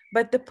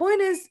the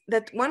point is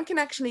that one can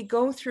actually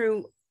go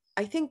through,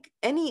 I think,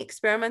 any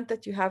experiment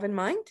that you have in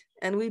mind,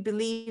 and we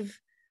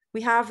believe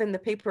we have in the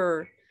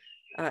paper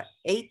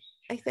 8,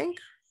 I think,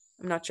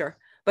 I'm not sure,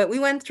 but we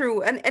went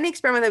through any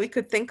experiment that we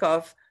could think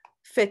of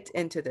fit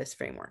into this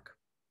framework.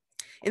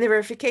 In the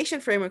verification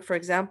framework, for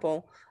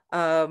example,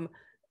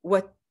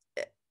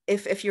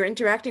 if you're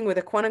interacting with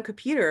a quantum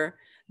computer,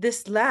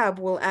 this lab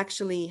will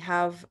actually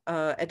have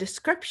a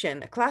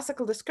description, a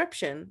classical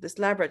description. This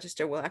lab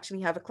register will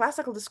actually have a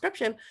classical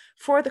description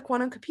for the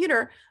quantum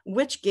computer,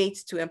 which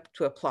gates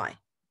to apply.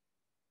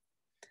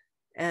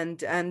 And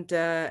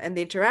the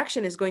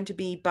interaction is going to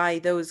be by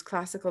those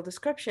classical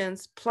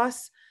descriptions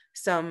plus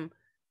some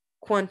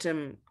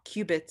quantum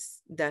qubits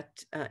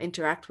that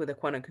interact with a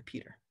quantum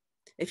computer,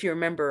 if you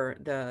remember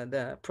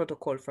the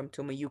protocol from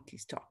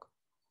Tomoyuki's talk.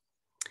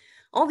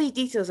 All these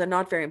details are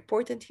not very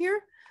important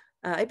here.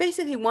 I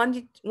basically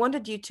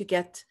wanted you to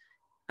get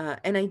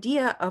an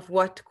idea of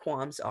what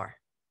quams are.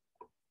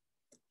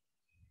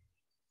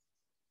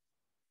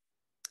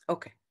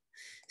 Okay,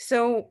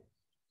 so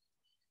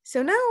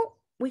now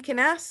we can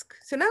ask,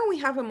 so now we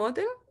have a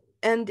model,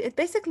 and it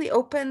basically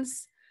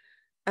opens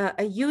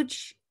a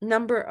huge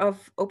number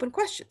of open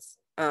questions.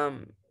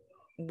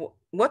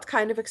 What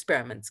kind of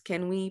experiments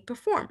can we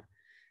perform?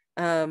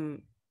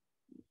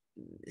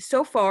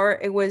 So far,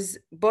 it was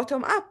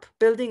bottom up,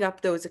 building up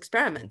those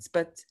experiments,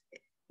 but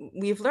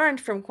we've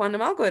learned from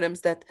quantum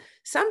algorithms that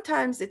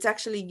sometimes it's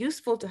actually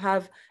useful to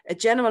have a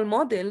general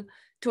model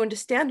to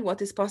understand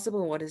what is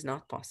possible and what is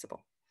not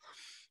possible.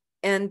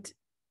 And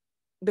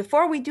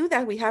before we do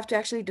that, we have to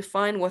actually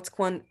define what's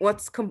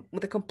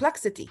the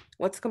complexity,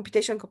 what's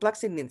computational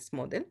complexity in this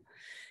model.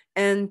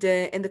 And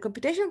the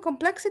computational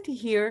complexity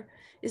here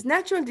is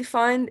naturally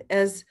defined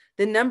as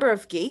the number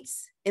of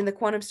gates in the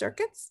quantum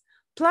circuits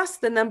plus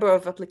the number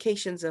of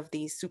applications of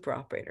these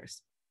superoperators.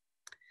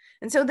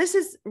 And so this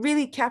is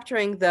really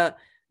capturing the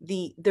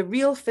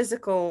real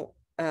physical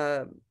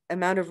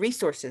amount of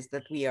resources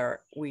that we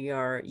are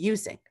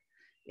using.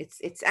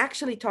 It's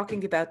actually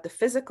talking about the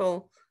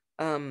physical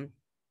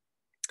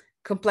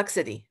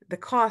complexity, the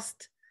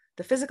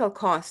physical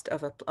cost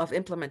of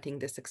implementing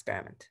this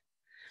experiment.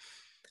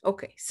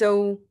 Okay,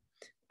 so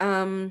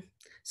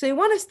you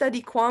want to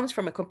study quams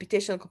from a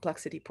computational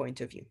complexity point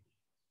of view.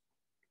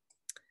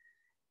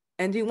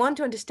 And we want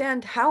to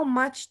understand how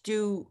much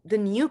do the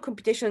new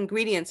computational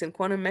ingredients in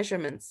quantum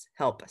measurements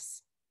help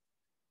us.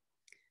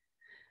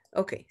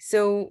 Okay,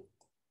 so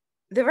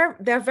there are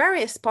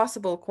various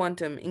possible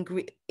quantum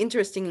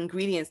interesting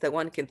ingredients that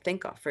one can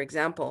think of. For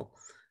example,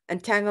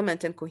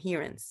 entanglement and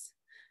coherence.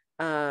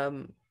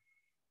 Do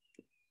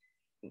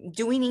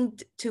we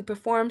need to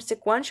perform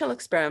sequential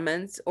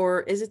experiments,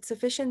 or is it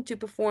sufficient to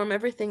perform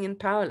everything in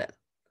parallel?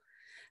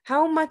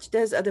 How much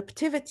does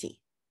adaptivity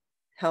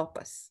help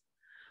us?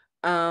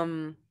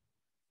 How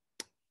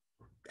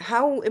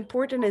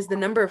important is the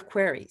number of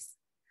queries?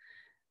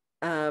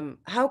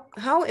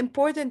 How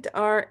important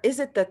is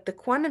it that the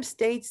quantum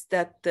states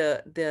that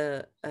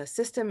the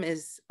system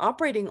is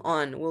operating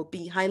on will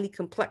be highly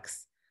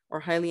complex or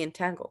highly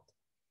entangled?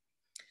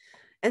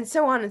 And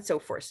so on and so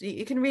forth. So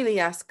you can really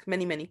ask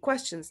many, many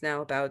questions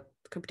now about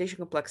computational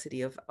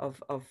complexity of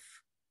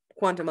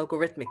quantum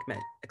algorithmic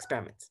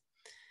experiments.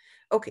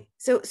 Okay,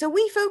 so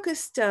we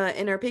focused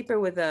in our paper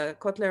with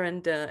Kotler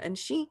and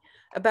Shi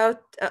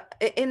about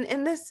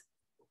in this.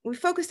 We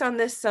focused on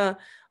this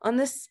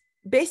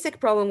basic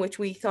problem, which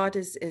we thought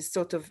is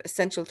sort of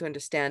essential to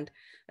understand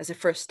as a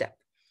first step.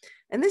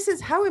 And this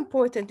is, how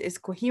important is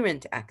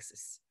coherent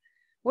access?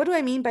 What do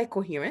I mean by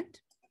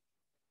coherent?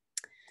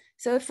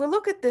 So if we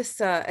look at this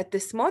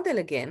model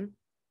again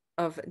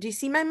do you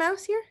see my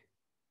mouse here?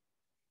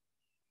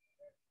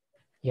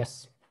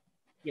 Yes.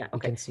 Yeah,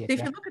 okay. You can see it, so if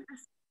you look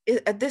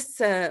at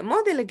this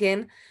model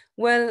again,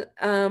 well,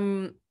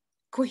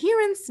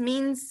 coherence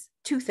means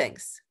two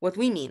things. What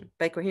we mean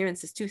by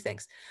coherence is two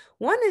things.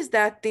 One is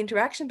that the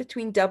interaction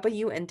between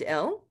W and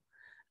L,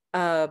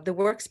 the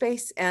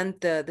workspace and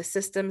the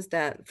systems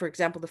that, for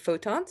example, the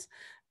photons,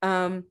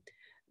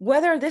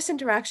 whether this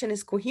interaction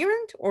is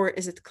coherent or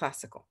is it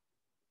classical.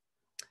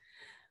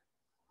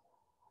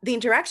 The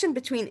interaction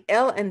between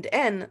L and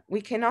N,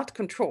 we cannot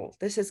control.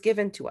 This is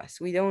given to us.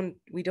 We don't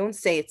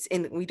say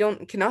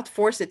cannot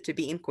force it to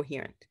be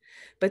incoherent.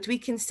 But we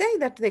can say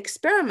that the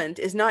experiment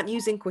is not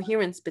using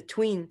coherence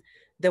between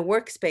the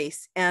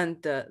workspace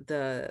and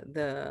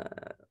the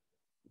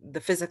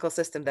physical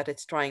system that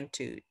it's trying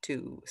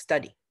to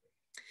study.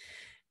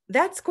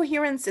 That's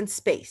coherence in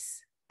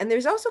space. And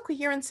there's also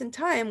coherence in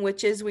time,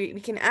 which is we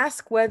can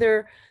ask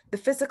whether the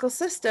physical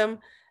system,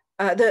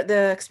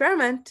 the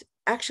experiment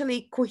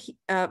actually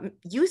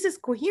uses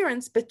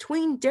coherence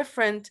between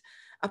different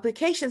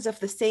applications of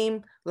the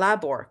same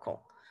lab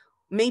oracle.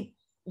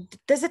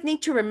 Does it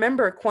need to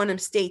remember a quantum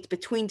state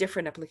between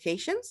different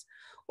applications,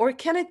 or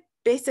can it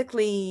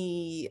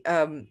basically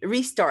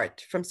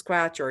restart from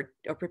scratch or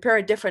prepare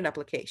a different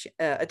application,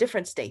 a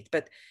different state,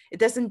 but it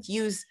doesn't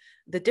use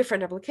the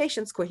different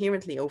applications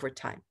coherently over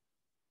time?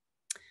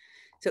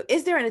 So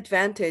is there an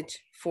advantage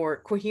for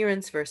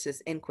coherence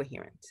versus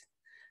incoherent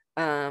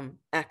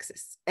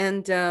access?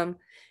 And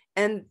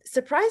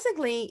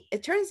surprisingly,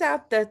 it turns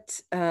out that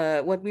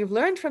what we've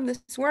learned from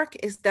this work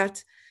is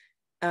that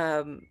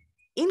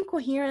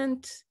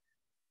incoherent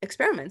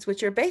experiments,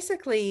 which are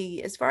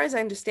basically, as far as I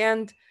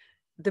understand,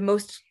 the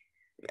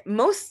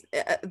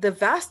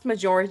vast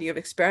majority of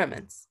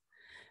experiments,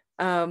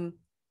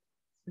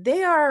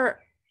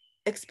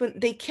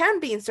 they can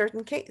be in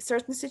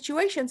certain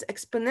situations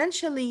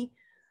exponentially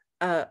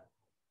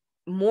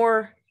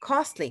more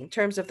costly in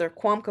terms of their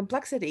quantum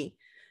complexity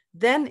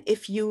than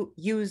if you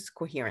use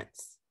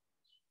coherence.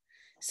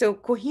 So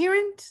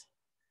coherence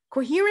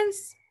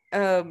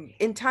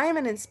in time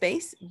and in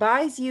space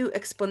buys you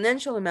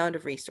exponential amount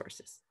of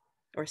resources,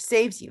 or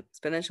saves you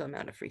exponential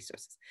amount of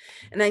resources.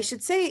 And I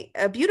should say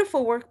a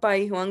beautiful work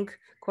by Huang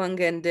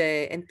and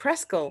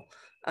Preskel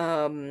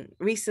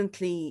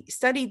recently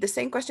studied the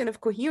same question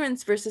of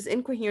coherence versus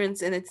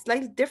incoherence in a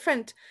slightly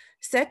different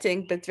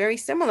setting, but very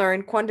similar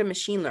in quantum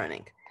machine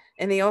learning.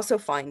 And they also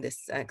find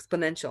this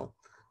exponential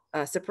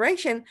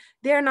separation.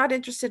 They are not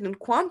interested in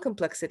quantum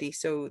complexity,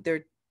 so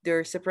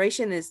their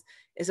separation is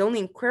only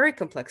in query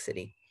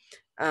complexity.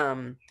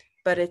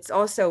 But it's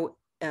also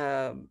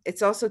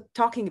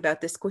talking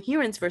about this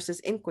coherence versus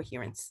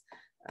incoherence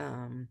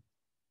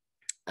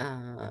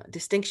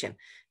distinction,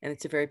 and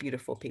it's a very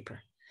beautiful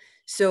paper.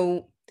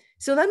 So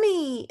let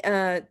me,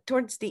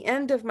 towards the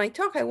end of my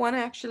talk, I want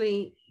to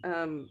actually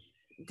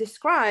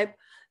describe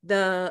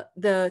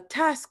the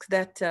task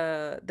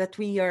that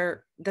we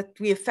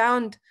have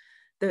found,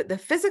 the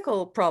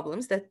physical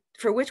problems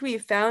for which we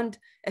have found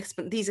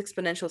these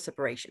exponential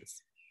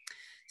separations.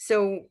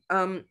 So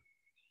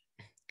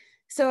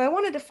I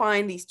want to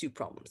define these two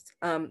problems.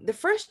 The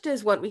first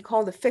is what we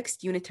call the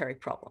fixed unitary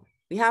problem.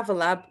 We have a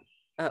lab,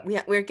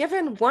 we're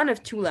given one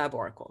of two lab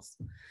oracles.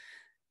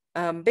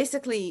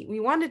 Basically, we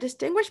want to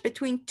distinguish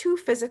between two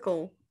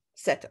physical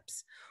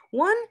setups.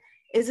 One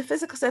is a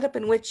physical setup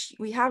in which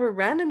we have a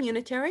random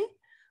unitary,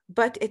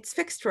 but it's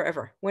fixed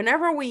forever.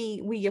 Whenever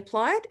we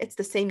apply it, it's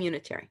the same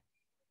unitary.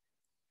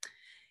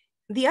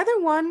 The other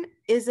one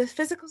is a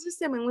physical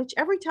system in which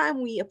every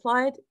time we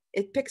apply it,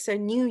 it picks a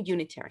new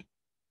unitary.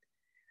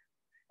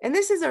 And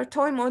this is our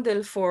toy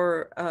model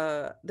for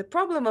the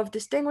problem of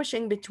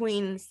distinguishing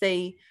between,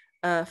 say,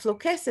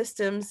 Floquet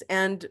systems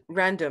and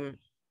random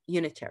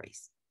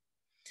unitaries,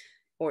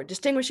 or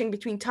distinguishing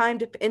between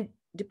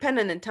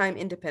time-dependent and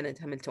time-independent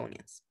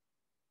Hamiltonians.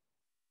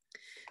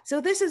 So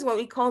this is what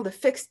we call the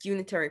fixed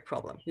unitary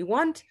problem.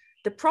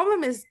 The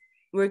problem is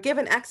we're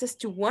given access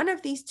to one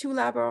of these two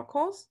lab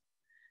oracles,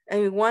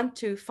 and we want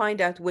to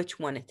find out which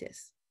one it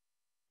is.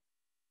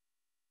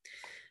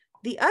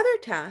 The other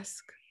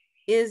task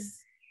is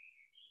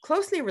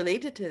closely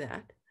related to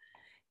that.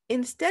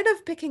 Instead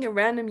of picking a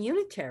random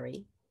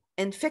unitary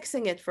and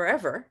fixing it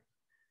forever,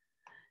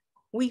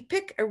 we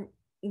pick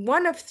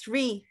one of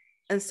three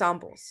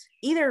ensembles,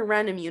 either a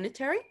random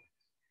unitary,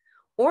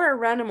 or a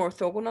random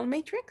orthogonal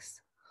matrix,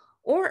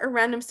 or a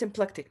random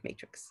symplectic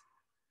matrix.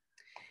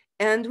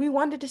 And we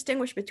want to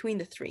distinguish between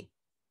the three.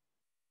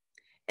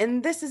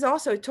 And this is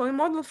also a toy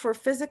model for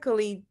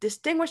physically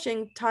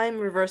distinguishing time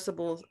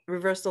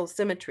reversal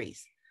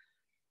symmetries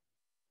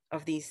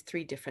of these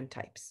three different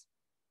types.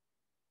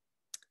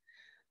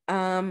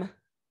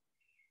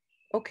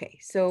 Okay,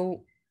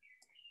 so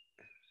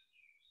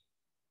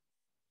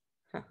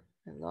I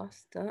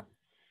lost that.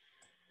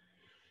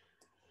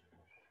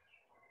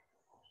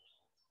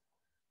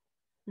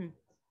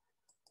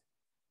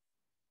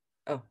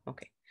 Oh,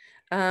 okay.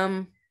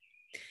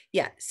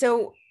 Yeah,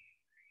 so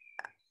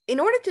in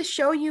order to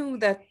show you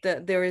that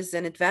there is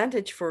an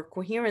advantage for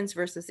coherence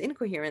versus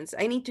incoherence,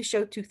 I need to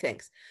show two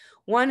things.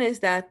 One is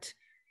that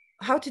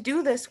how to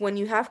do this when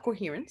you have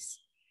coherence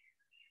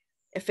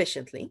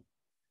efficiently.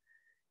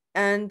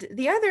 And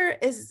the other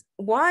is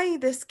why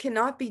this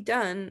cannot be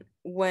done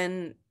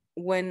when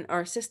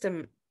our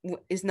system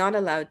is not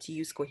allowed to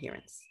use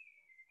coherence.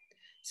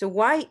 So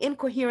why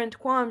incoherent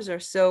quants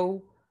are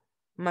so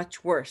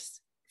much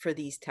worse for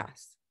these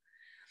tasks.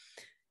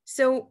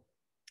 So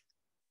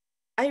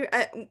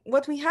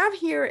what we have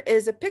here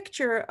is a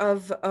picture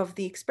of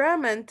the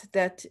experiment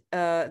that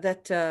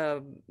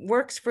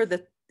works for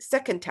the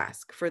second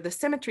task, for the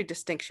symmetry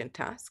distinction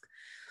task.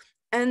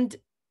 And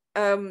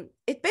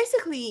it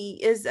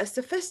basically is a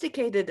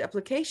sophisticated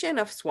application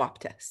of swap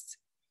tests.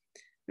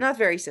 Not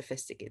very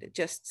sophisticated,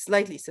 just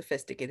slightly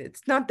sophisticated.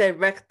 It's not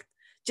direct,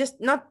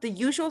 just not the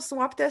usual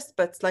swap test,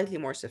 but slightly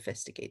more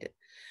sophisticated.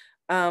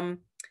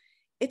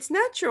 It's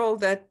natural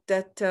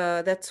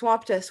that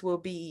swap tests will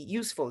be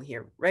useful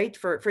here, right?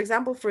 For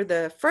example, for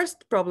the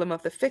first problem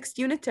of the fixed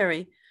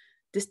unitary,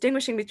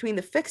 distinguishing between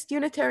the fixed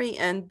unitary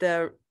and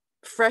the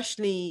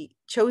freshly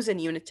chosen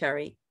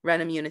unitary,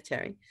 random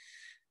unitary,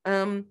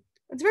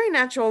 it's very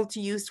natural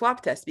to use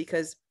swap tests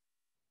because,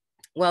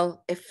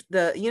 well, if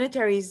the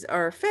unitaries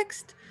are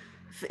fixed,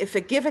 if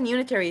a given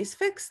unitary is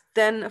fixed,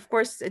 then of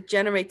course it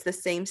generates the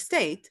same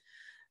state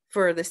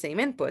for the same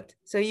input.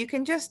 So you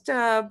can just,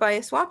 by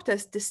a swap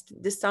test,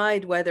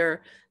 decide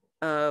whether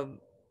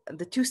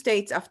the two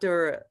states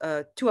after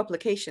two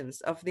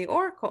applications of the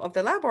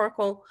lab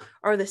oracle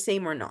are the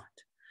same or not.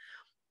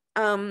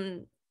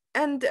 And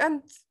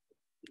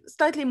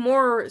slightly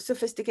more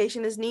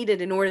sophistication is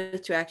needed in order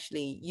to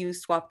actually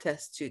use swap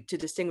tests to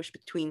distinguish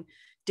between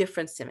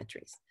different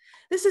symmetries.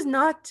 This is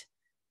not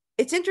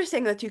it's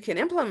interesting that you can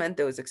implement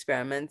those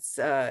experiments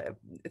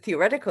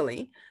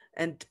theoretically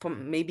and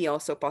maybe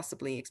also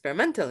possibly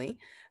experimentally.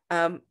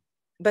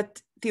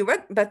 But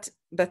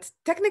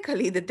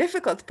technically, the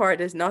difficult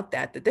part is not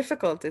that. The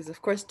difficult is,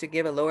 of course, to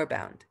give a lower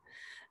bound.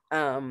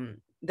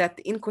 That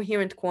the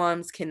incoherent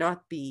qualms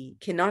cannot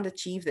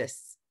achieve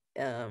this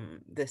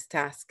this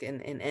task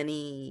in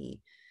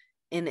any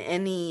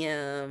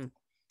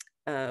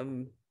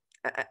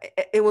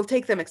it will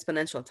take them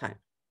exponential time.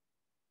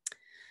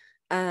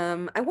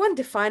 I won't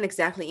define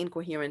exactly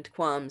incoherent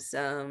qualms.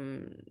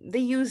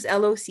 They use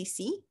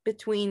LOCC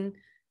between,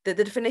 the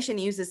definition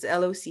uses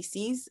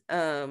LOCCs,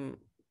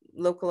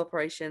 local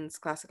operations,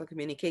 classical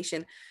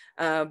communication,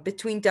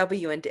 between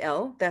W and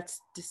L.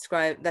 That's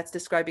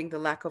describing the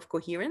lack of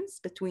coherence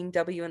between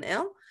W and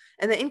L.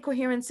 And the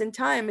incoherence in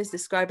time is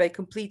described by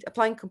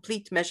applying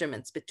complete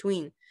measurements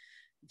between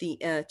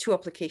the two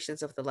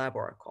applications of the lab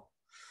oracle.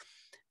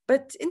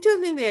 But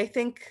intuitively, I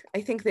think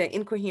the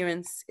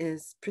incoherence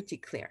is pretty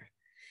clear.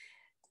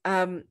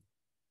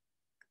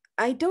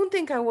 I don't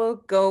think I will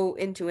go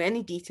into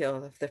any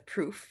detail of the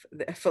proof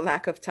for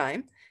lack of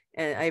time.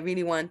 And I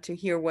really want to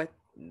hear what,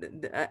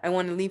 I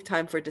want to leave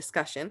time for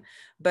discussion.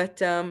 But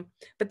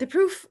the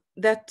proof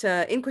that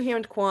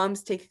incoherent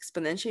qualms take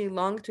exponentially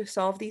long to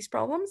solve these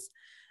problems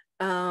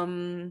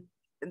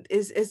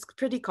is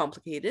pretty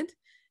complicated.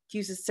 It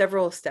uses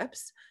several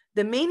steps.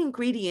 The main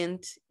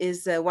ingredient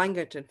is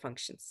Weingarten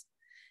functions.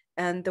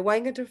 And the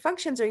Weingarten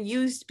functions are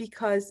used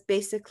because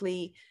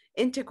basically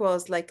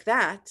integrals like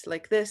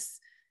this,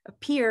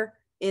 appear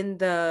in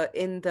the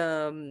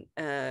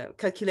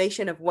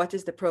calculation of what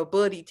is the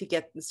probability to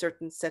get a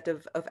certain set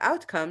of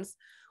outcomes,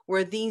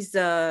 where this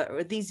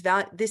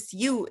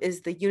U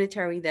is the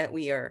unitary that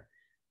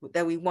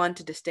we want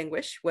to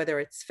distinguish, whether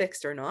it's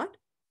fixed or not.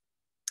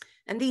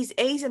 And these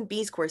A's and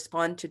B's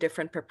correspond to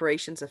different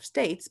preparations of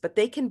states, but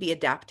they can be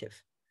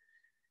adaptive.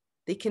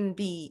 They can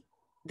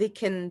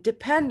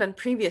depend on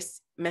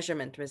previous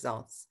measurement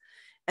results.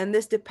 And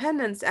this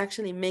dependence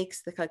actually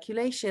makes the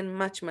calculation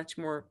much, much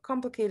more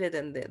complicated,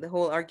 and the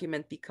whole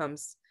argument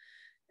becomes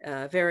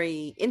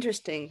very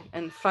interesting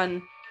and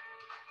fun.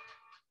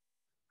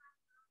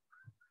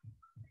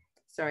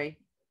 Sorry.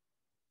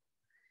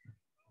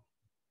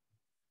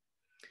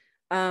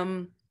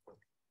 For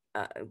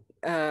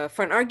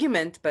an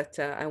argument, but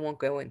I won't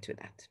go into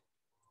that.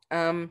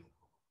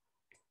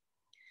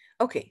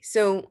 Okay,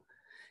 so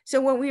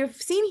what we have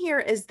seen here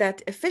is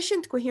that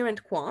efficient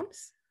coherent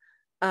qualms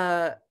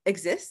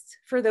exist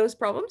for those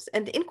problems,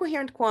 and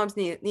incoherent qualms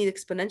need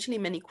exponentially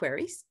many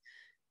queries.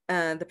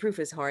 The proof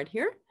is hard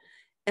here.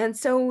 And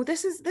so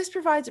this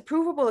provides a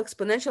provable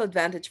exponential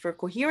advantage for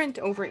coherent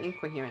over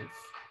incoherence.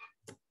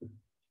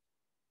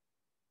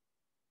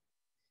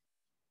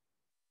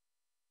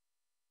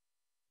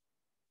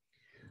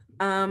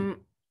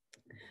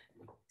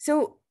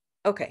 So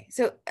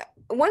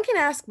one can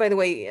ask, by the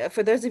way,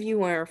 for those of you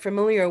who are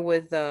familiar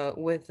with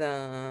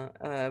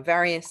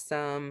various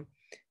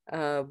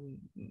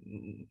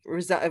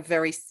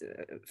very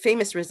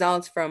famous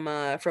results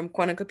from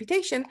quantum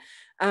computation,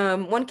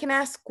 one can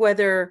ask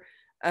whether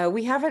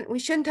we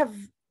shouldn't have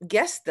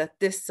guessed that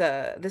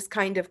this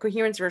kind of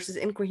coherence versus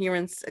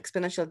incoherence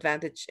exponential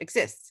advantage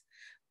exists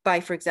by,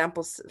 for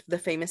example, the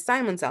famous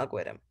Simon's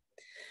algorithm.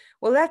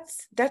 Well,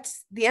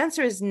 that's the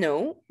answer is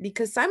no,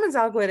 because Simon's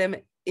algorithm,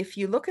 if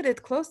you look at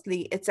it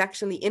closely, it's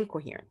actually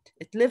incoherent.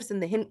 It lives in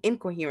the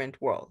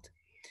incoherent world.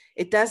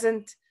 It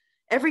doesn't,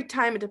 every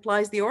time it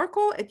applies the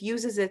oracle, it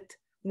uses it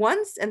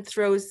once and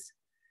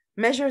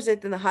measures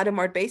it in the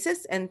Hadamard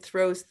basis and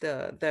throws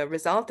the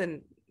result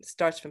and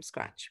starts from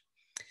scratch.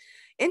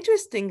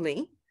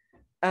 Interestingly,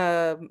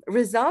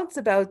 results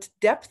about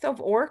depth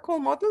of oracle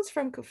models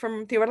from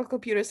theoretical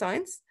computer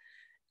science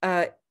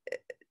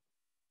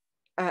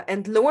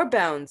and lower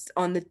bounds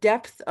on the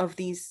depth of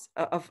these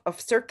of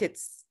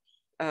circuits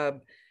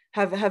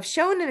have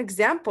shown an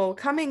example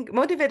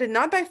motivated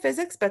not by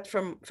physics but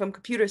from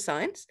computer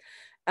science,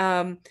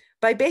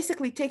 by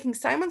basically taking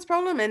Simon's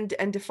problem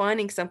and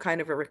defining some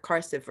kind of a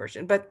recursive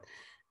version. But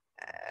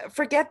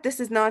forget, this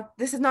is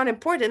not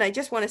important. I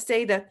just want to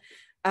say that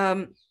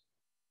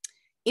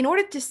in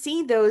order to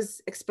see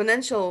those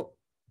exponential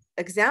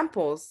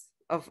examples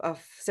of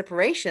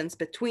separations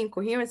between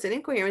coherence and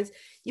incoherence,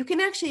 you can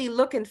actually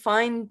look and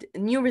find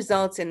new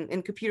results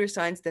in computer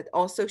science that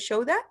also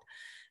show that.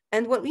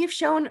 And what we have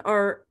shown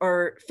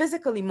are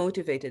physically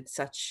motivated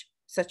such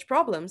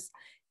problems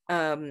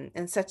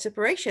and such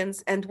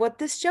separations. And what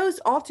this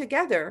shows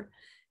altogether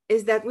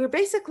is that we're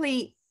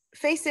basically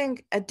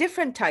facing a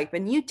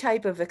new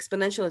type of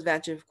exponential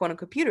advantage of quantum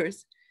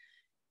computers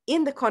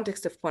in the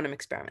context of quantum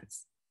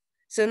experiments.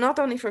 So not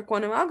only for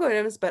quantum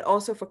algorithms, but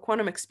also for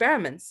quantum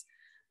experiments,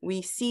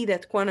 we see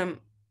that quantum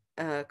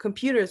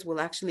computers will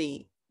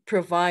actually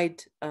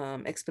provide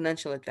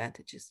exponential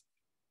advantages.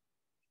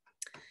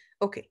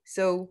 Okay,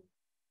 so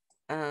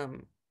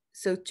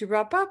to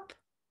wrap up,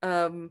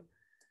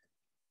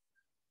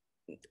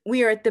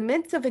 we are at the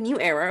midst of a new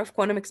era of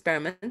quantum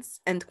experiments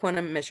and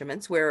quantum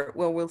measurements, where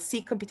we'll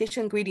see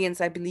computation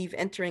ingredients, I believe,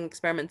 entering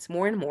experiments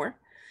more and more.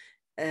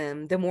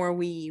 the more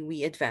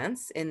we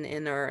advance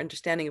in our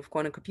understanding of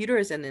quantum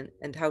computers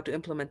and how to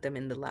implement them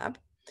in the lab.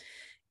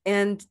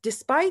 And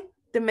despite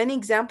the many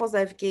examples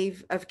I've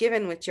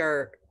given, which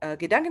are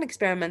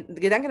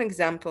Gedanken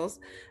examples,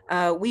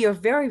 we are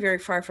very, very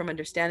far from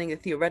understanding the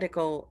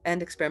theoretical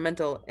and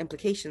experimental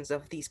implications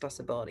of these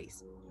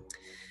possibilities.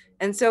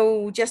 And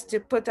so just to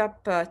put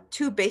up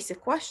two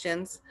basic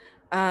questions,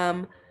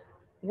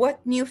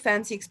 what new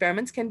fancy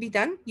experiments can be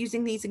done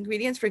using these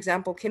ingredients? For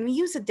example, can we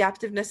use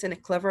adaptiveness in a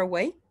clever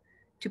way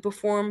to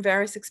perform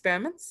various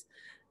experiments?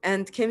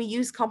 And can we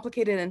use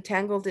complicated and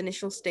tangled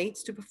initial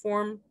states to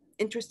perform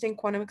interesting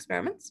quantum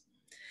experiments?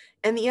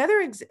 And the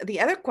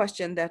other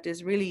question that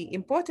is really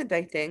important,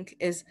 I think,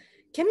 is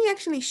can we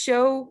actually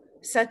show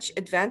such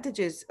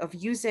advantages of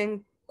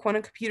using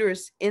quantum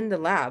computers in the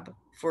lab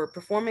for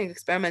performing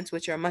experiments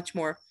which are much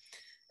more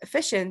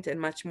efficient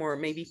and much more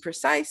maybe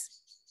precise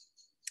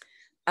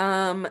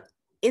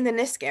in the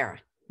NISQ era,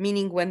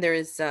 meaning when there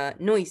is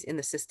noise in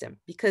the system,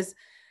 because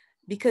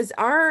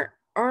our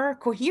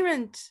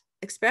coherent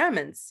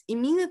experiments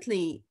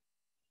immediately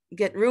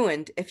get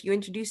ruined if you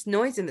introduce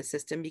noise in the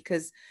system,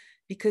 because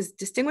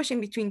distinguishing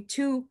between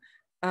two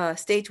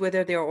states,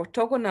 whether they're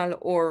orthogonal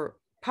or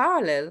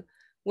parallel,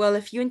 well,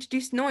 if you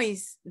introduce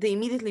noise, they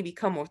immediately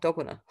become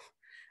orthogonal.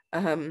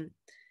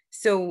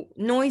 So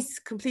noise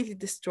completely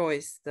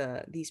destroys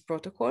these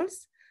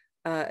protocols.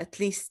 At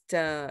least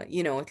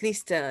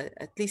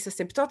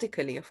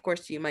asymptotically. Of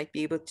course, you might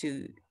be able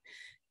to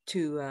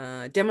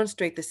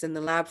demonstrate this in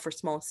the lab for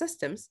small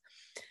systems.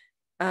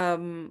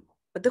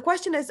 But the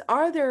question is,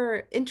 are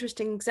there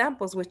interesting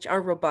examples which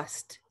are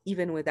robust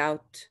even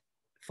without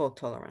fault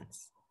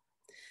tolerance?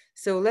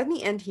 So let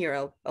me end here.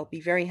 I'll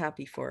be very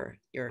happy for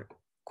your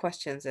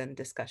questions and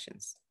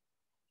discussions.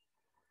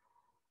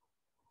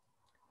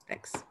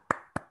 Thanks.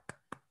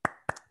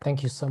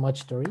 Thank you so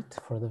much,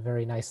 Dorit, for the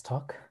very nice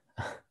talk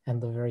and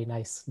the very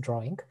nice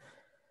drawing.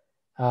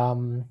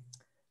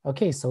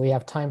 Okay, so we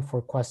have time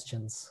for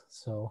questions.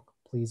 So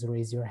please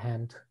raise your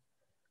hand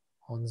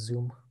on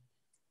Zoom.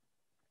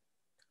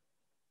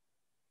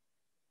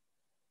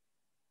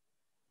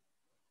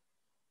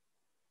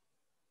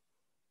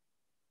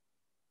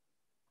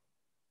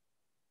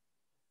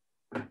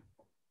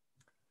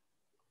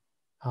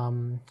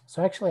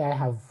 So actually I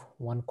have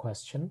one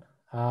question.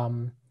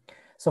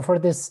 So for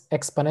this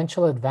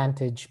exponential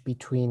advantage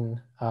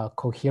between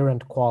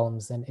coherent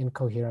qualms and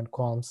incoherent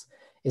qualms,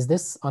 is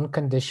this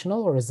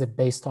unconditional or is it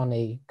based on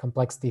a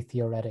complexity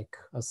theoretic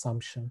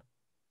assumption?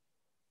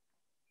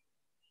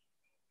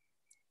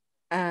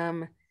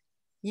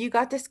 You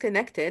got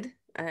disconnected.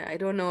 I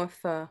don't know if...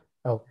 Oh.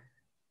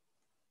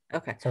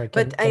 Okay. Sorry,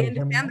 but I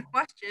understand the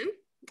question,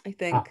 I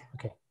think.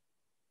 Okay.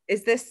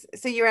 Is this,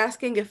 so you're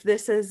asking if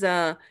this is,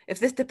 if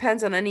this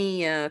depends on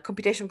any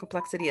computational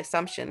complexity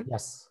assumption?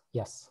 Yes,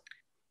 yes.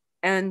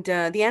 And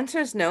the answer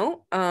is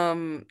no.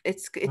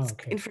 It's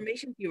okay.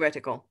 information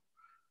theoretical,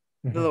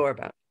 Mm-hmm. the lower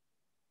bound.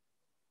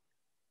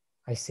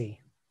 I see.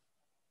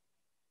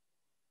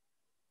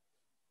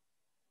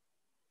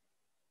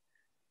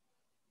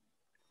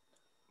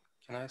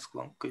 Can I ask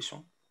one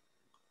question?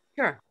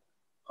 Sure.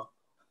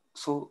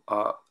 So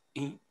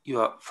in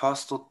your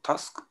first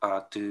task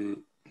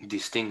to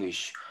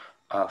distinguish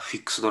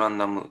fixed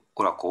random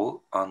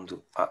oracle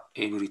and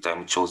every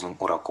time chosen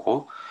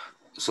oracle.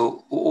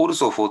 So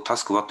also for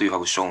task what you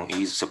have shown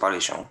is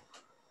separation,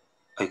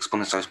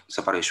 exponential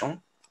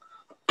separation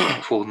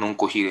for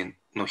non-coherent,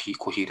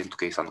 coherent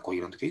case and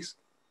coherent case.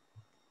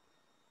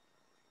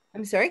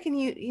 I'm sorry, can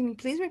you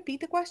please repeat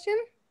the question?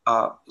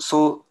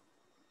 So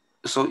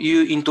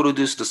you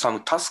introduced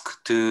some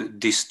task to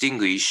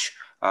distinguish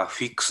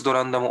fixed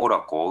random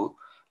oracle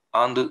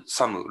and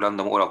some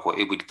random oracle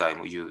every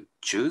time you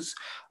choose.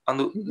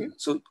 And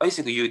so I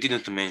think you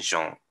didn't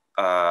mention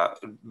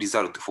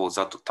result for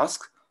that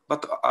task,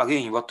 but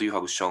again, what you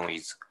have shown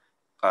is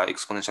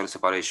exponential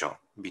separation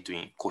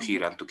between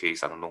coherent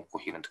case and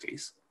non-coherent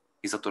case.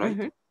 Is that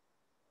right?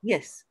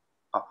 Yes.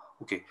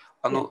 Okay.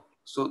 And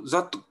so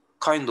that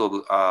kind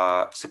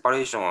of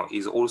separation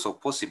is also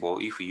possible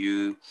if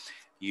you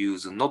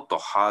use not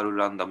Hall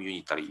random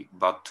unitary,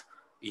 but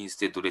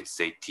instead, let's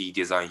say T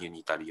design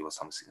unitary or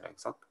something like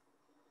that.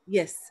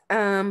 Yes.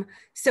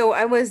 So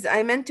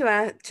I meant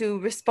to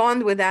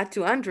respond with that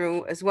to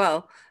Andrew as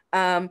well.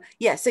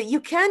 Yeah. So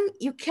you can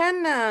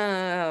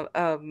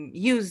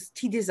use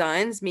T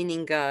designs,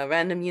 meaning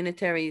random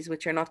unitaries,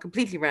 which are not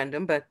completely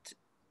random, but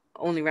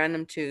only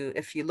random to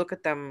if you look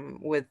at them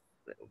with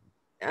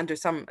under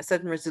a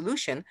certain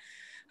resolution.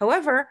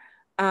 However,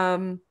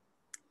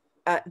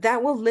 that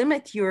will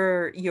limit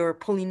your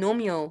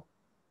polynomial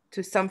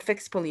to some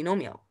fixed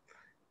polynomial.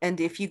 And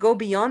if you go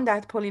beyond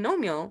that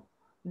polynomial,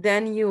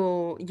 then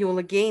you'll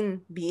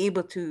again be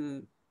able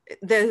to,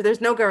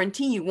 there's no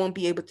guarantee you won't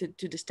be able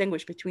to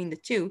distinguish between the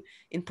two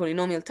in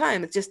polynomial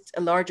time. It's just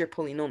a larger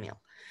polynomial.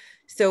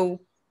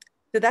 So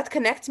that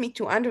connects me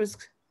to Andrew's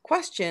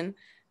question.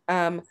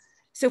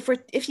 So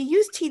if you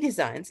use T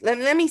designs,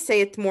 let me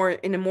say it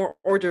in a more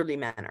orderly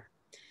manner.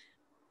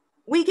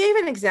 We gave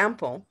an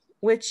example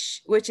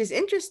which is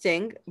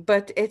interesting,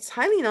 but it's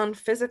highly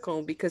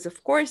non-physical because,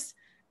 of course,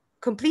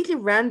 completely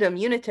random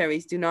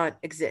unitaries do not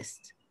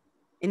exist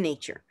in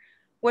nature.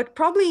 What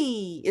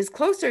probably is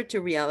closer to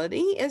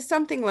reality is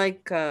something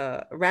like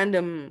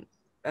random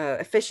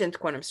efficient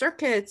quantum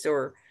circuits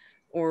or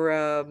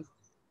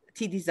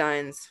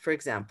T-designs, for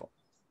example.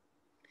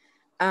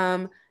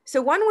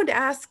 So one would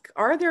ask,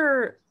 are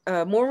there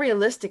more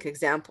realistic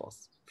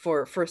examples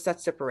for such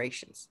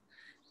separations?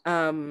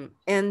 I mean,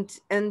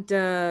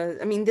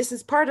 this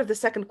is part of the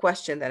second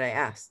question that I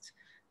asked,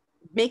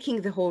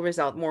 making the whole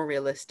result more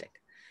realistic.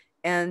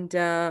 And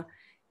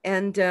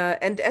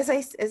as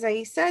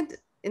I said,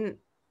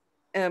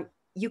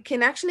 you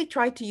can actually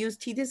try to use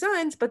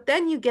T-designs, but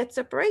then you get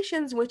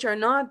separations which are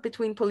not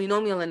between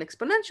polynomial and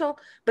exponential,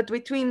 but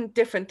between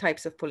different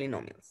types of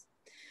polynomials.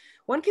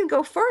 One can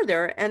go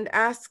further and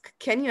ask,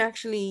 can you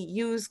actually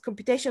use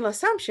computational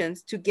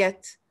assumptions to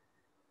get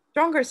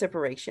stronger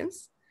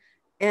separations?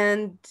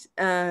 And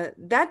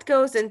that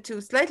goes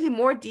into slightly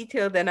more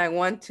detail than I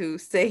want to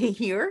say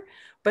here,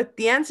 but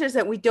the answer is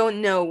that we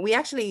don't know. We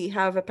actually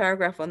have a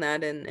paragraph on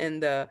that in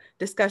the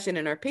discussion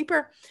in our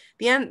paper.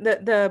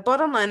 The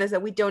bottom line is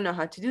that we don't know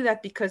how to do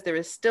that because there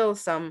is still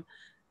some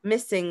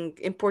missing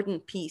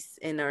important piece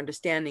in our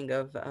understanding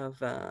of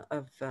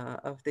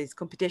these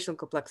computational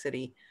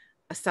complexity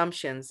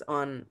assumptions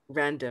on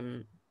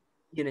random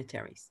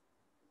unitaries.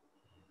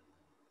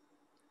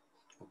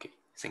 Okay,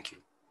 thank you.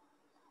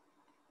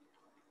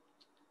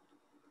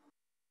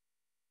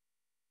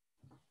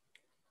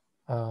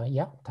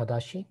 Yeah,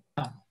 Tadashi.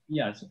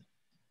 Yes,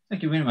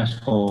 thank you very much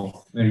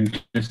for very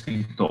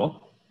interesting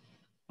talk.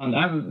 And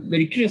I'm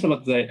very curious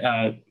about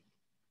the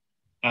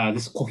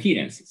this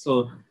coherence.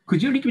 So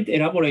could you a little bit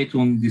elaborate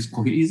on this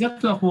coherence? Is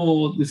that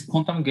for this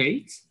quantum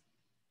gates?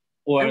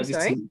 Or I'm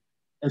sorry?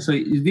 So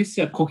is this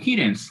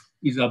coherence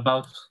is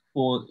about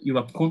for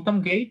your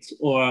quantum gates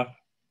or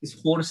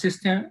this whole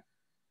system?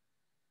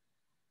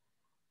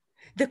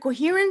 The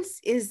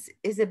coherence is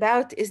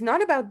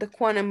not about the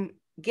quantum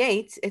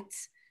gates.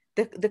 It's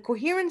the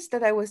coherence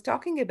that I was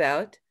talking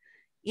about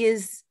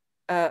is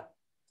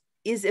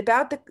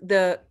about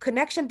the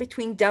connection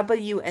between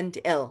W and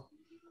L.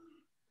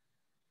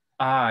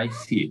 Ah, I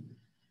see.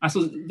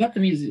 So that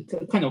means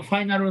kind of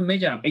final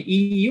measurement. In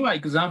your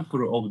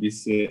example of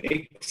this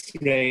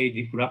X-ray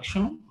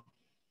diffraction,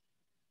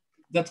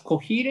 that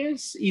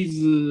coherence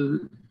is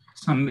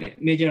some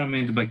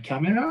measurement by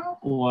camera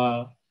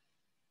or?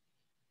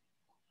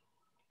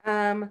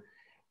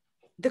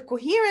 The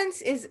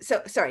coherence is,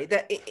 so sorry,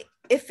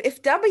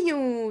 if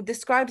W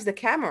describes the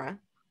camera,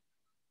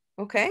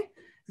 okay,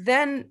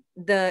 then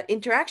the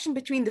interaction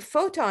between the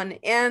photon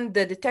and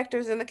the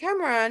detectors in the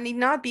camera need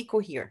not be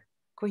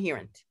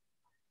coherent.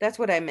 That's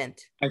what I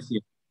meant. I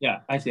see. Yeah,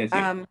 I see.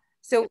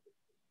 So,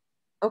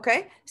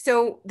 okay,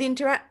 so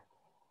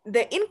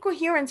the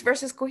incoherence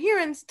versus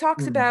coherence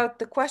talks about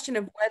the question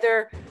of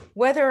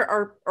whether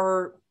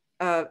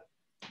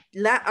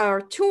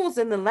our tools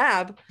in the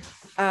lab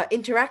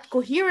interact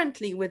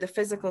coherently with the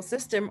physical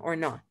system or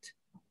not.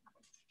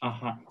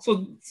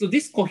 So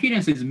this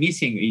coherence is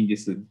missing in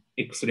this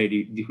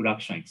X-ray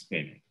diffraction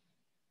experiment.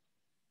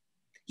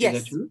 Yes.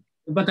 Is that true?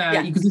 But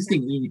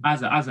existing in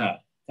other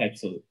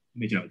types of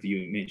measurements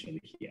you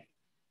mentioned here.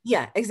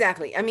 Yeah,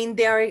 exactly. I mean,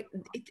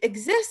 it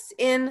exists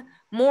in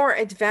more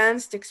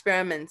advanced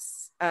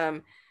experiments.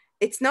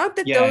 It's not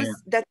that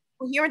that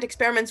coherent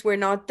experiments were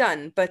not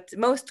done, but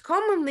most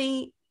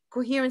commonly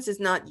coherence is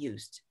not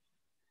used.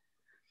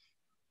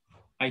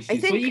 I see.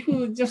 So if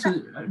you just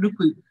look.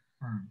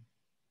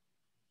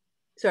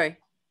 Sorry,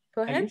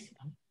 go ahead.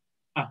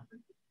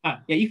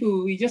 If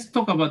we just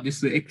talk about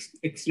this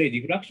X-ray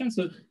diffraction,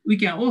 so we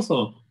can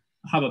also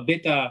have a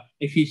better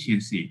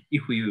efficiency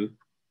if we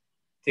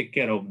take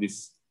care of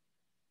this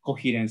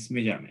coherence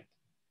measurement.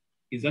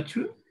 Is that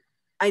true?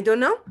 I don't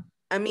know.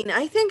 I mean,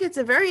 I think it's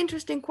a very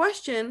interesting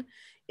question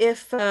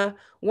if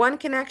one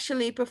can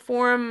actually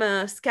perform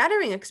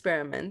scattering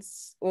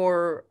experiments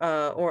or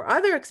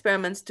other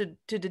experiments to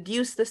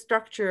deduce the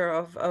structure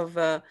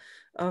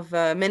of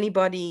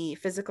many-body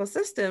physical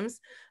systems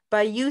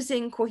by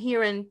using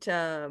coherent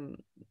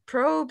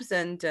probes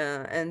and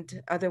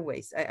other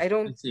ways. I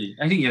don't. I see.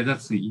 I think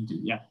that's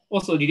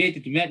also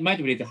related to might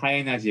relate to high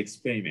energy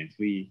experiment.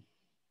 We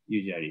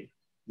usually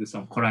do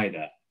some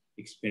collider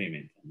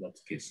experiment in that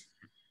case.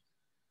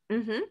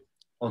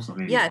 Also,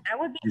 maybe that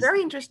would be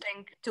very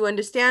interesting to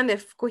understand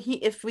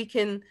if we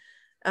can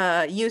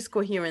use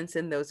coherence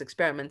in those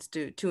experiments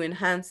to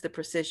enhance the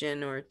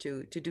precision or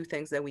to do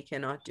things that we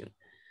cannot do.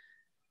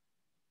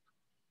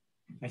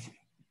 I see.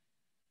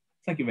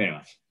 Thank you very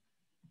much.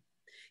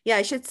 Yeah,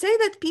 I should say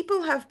that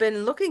people have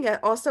been looking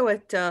at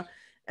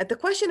the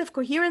question of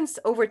coherence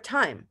over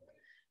time.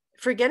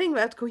 Forgetting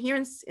about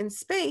coherence in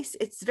space,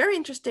 it's very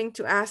interesting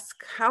to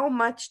ask how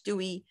much do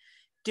we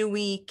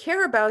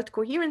care about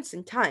coherence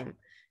in time,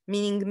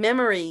 meaning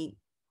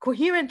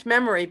coherent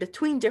memory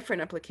between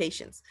different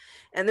applications.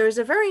 And there is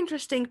a very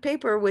interesting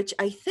paper which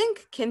I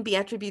think can be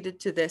attributed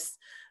to this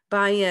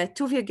by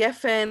Tuvia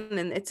Geffen,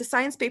 and it's a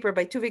science paper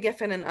by Tuvia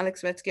Geffen and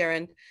Alex Metzger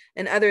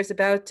and others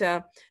about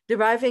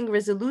deriving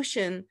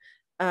resolution,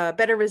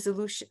 better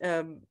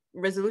resolution,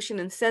 resolution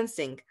and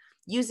sensing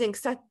using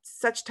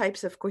such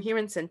types of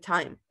coherence and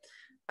time.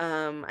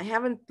 I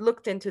haven't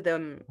looked into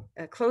them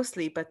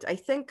closely, but I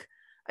think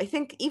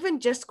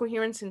even just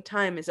coherence and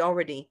time is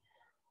already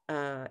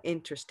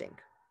interesting.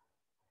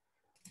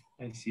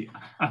 I see.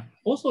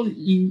 Also,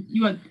 in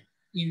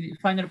the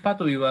final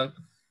part of your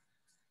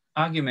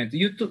argument,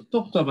 you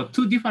talked about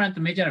two different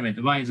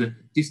measurements. One is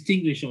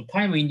distinguishing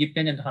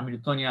time-independent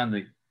Hamiltonian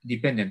and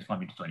dependent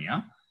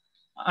Hamiltonian.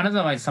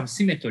 Another one is some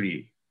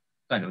symmetry,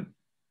 kind of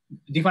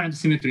different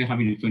symmetry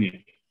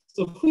Hamiltonian.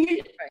 So,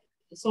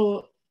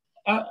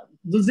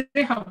 do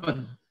they have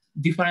a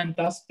different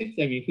aspects?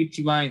 I mean, which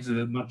one is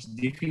much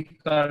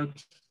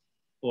difficult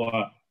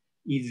or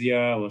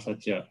easier or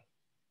such a?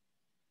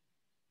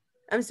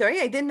 I'm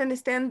sorry, I didn't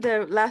understand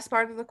the last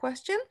part of the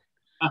question.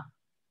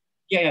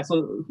 Yeah.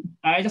 So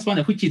I just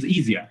wonder which is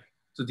easier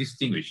to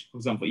distinguish. For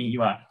example, in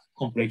your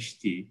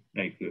complexity,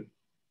 like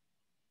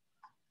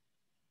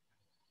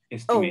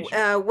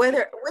estimation.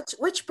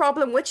 Which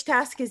problem, which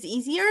task is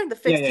easier? The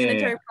fixed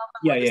unitary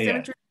problem or the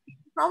symmetry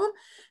problem?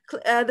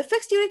 The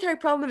fixed unitary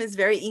problem is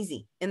very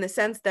easy in the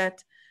sense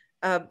that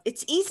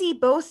it's easy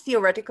both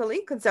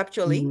theoretically,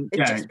 conceptually.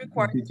 It just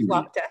requires a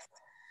swap test.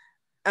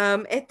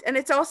 And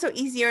it's also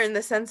easier in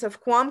the sense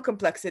of QAM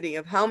complexity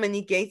of how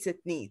many gates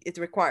it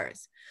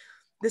requires.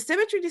 The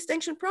symmetry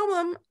distinction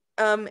problem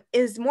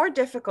is more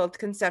difficult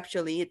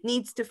conceptually. It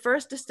needs to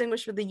first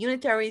distinguish the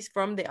unitaries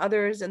from the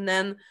others, and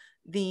then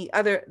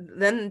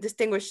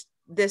distinguish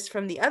this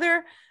from the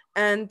other.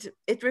 And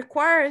it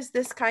requires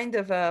this kind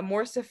of a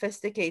more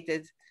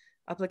sophisticated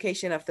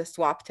application of the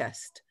swap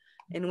test,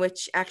 in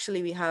which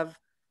actually we have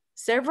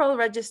several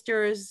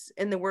registers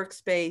in the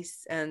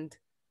workspace, and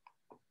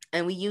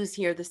we use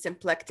here the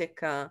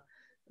symplectic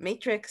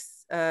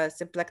matrix,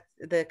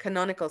 the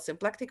canonical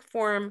symplectic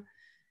form.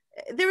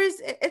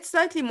 It's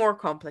slightly more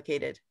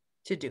complicated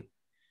to do.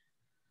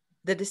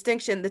 The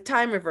distinction, the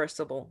time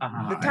reversible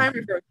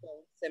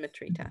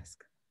symmetry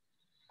task.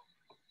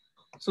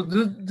 So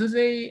do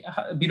they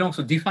belong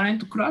to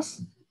different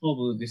class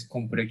of this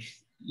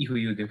complexity if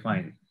you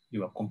define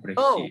your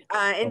complexity?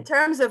 In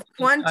terms of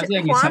Are there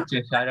any such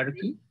a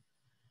hierarchy?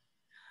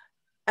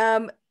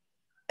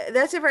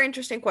 That's a very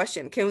interesting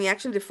question. Can we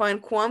actually define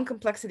QAM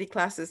complexity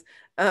classes?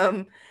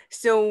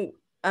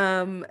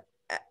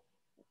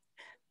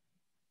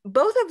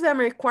 Both of them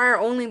require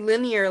only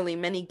linearly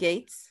many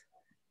gates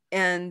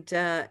and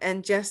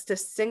just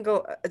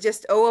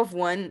O of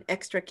 1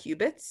 extra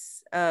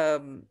qubits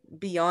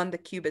beyond the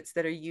qubits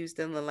that are used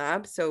in the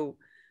lab. So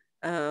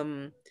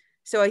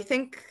I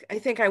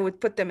think I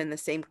would put them in the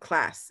same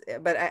class,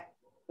 but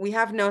we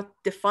have not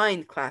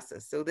defined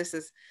classes. So this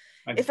is,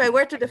 if I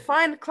were to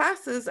define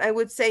classes, I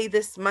would say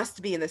this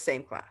must be in the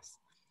same class.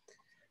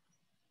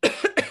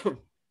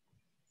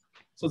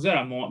 So there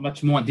are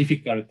much more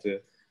difficult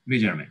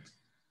measurements.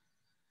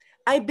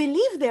 I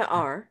believe there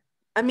are.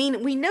 I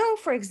mean, we know,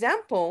 for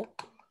example,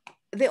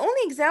 the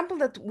only example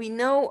that we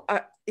know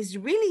is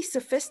really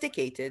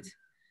sophisticated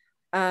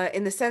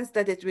in the sense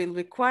that it will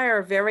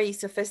require very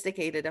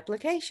sophisticated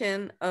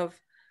application of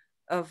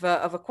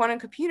a quantum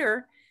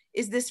computer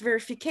is this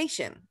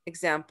verification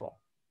example.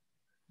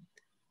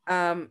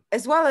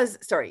 As well as,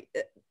 sorry,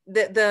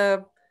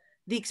 the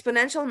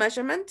exponential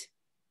measurement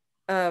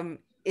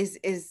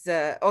is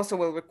also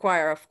will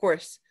require, of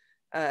course,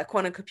 a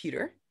quantum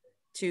computer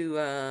to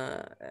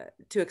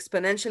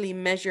exponentially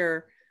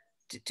measure,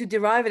 to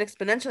derive an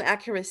exponential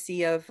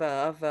accuracy of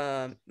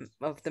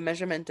the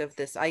measurement of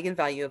this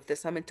eigenvalue of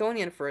this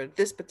Hamiltonian for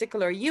this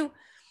particular U.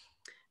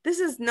 This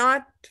is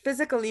not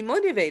physically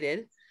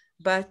motivated,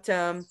 but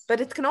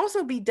it can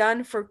also be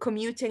done for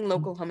commuting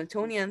local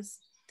Hamiltonians,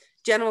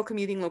 general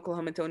commuting local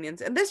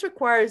Hamiltonians, and this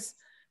requires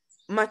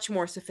much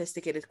more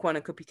sophisticated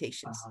quantum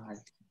computations.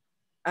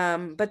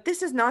 But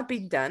this has not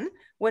been done.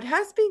 What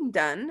has been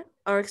done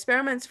are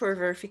experiments for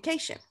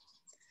verification.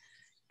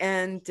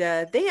 And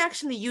they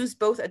actually use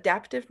both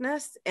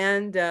adaptiveness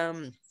and,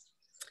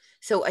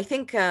 so I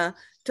think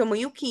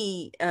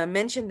Tomoyuki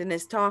mentioned in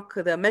his talk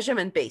the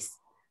measurement-based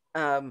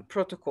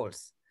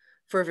protocols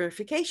for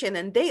verification.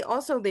 And they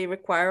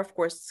require, of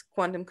course,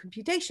 quantum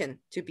computation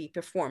to be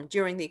performed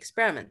during the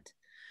experiment.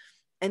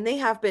 And they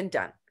have been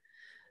done.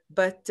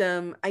 But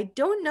I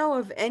don't know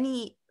of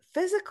any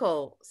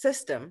physical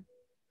system,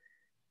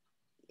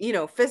 you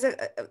know,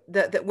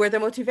 where the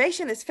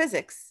motivation is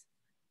physics,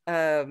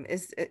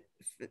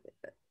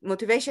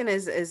 motivation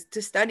is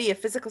to study a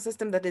physical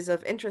system that is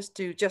of interest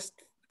to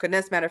just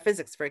condensed matter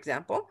physics, for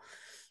example,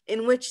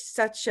 in which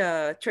such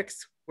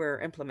tricks were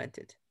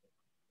implemented.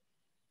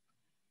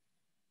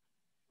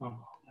 Oh,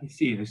 I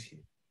see. It's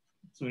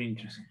very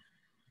interesting.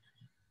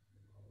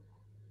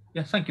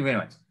 Yeah, thank you very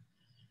much.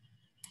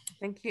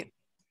 Thank you.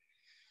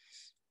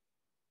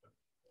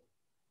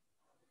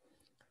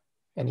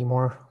 Any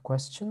more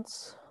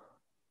questions?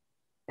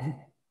 Can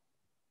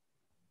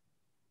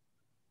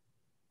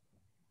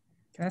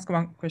I ask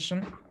one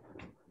question?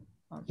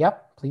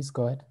 Yep, please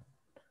go ahead.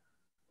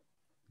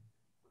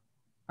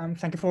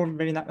 Thank you for a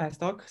very nice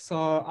talk.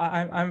 So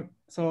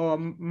so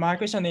my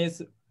question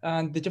is,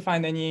 did you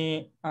find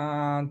any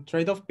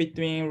trade-off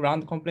between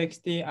round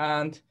complexity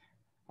and,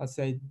 let's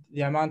say,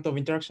 the amount of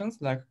interactions,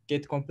 like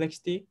gate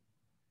complexity,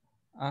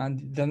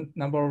 and the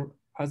number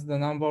as the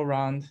number of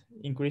round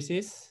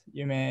increases,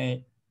 you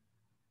may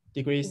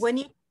decrease.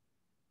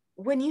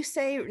 When you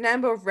say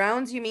number of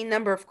rounds, you mean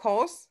number of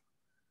calls,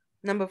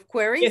 number of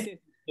queries? Yes,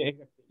 yeah,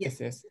 exactly. Yes.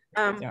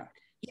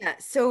 Yeah.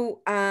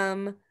 So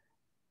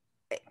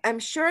I'm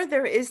sure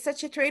there is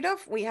such a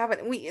trade-off.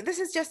 This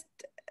is just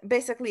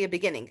basically a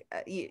beginning.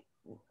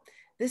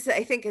 This,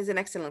 I think, is an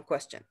excellent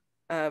question.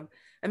 I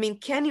mean,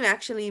 can you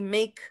actually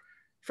make,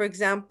 for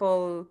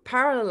example,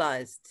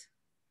 parallelize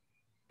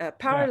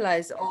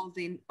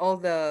all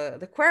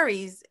the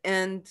queries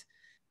and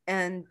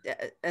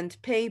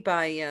pay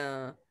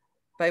by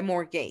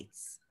more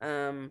gates,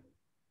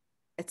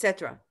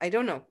 etc. I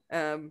don't know.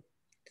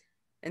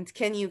 And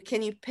can you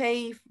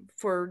pay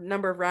for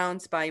number of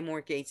rounds by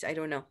more gates? I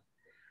don't know.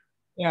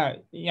 Yeah.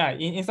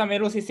 In some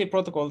LOCC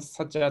protocols,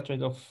 such a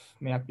trade-off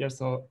may appear.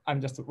 So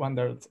I'm just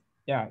wondered.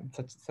 Yeah,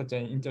 such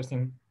an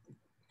interesting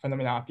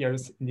phenomenon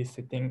appears in this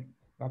setting.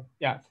 But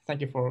yeah,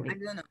 thank you for.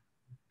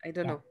 I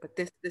don't know. But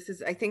this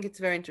is, I think it's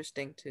very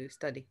interesting to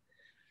study.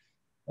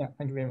 Yeah,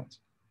 thank you very much.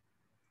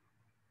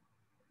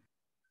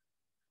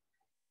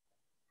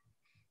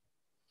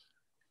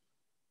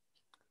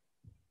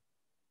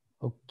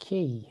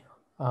 Okay.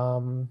 There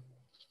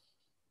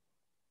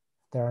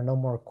are no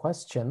more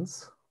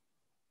questions.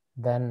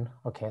 Then,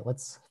 okay,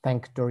 let's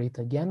thank Dorit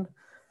again.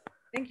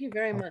 Thank you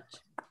very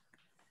much.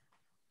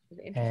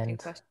 Interesting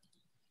question.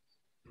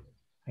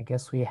 I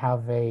guess we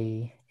have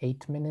a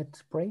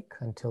 8-minute break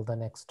until the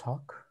next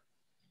talk.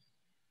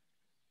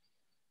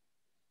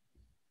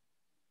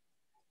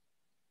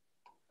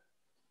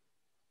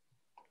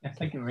 Yeah,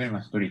 thank you very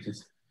much,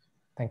 Dorit.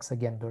 Thanks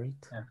again,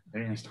 Dorit. Yeah,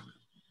 very nice talk.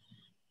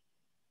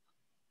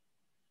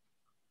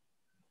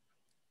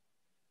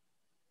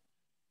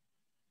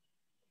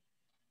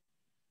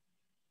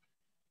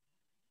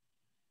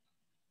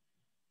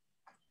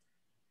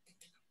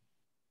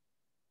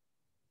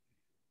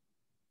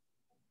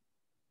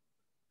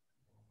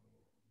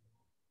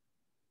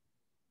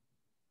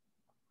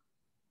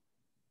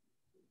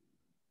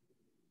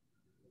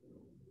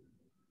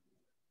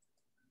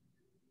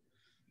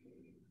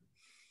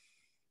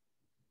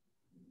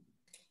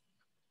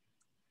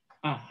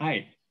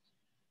 Hi.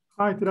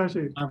 Hi,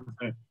 Tadashi.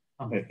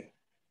 Okay.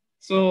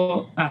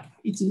 So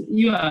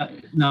you are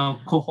now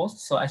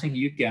co-host, so I think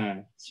you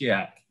can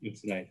share your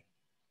slide.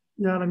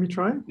 Yeah, let me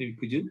try. Maybe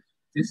could you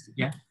just,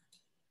 yeah.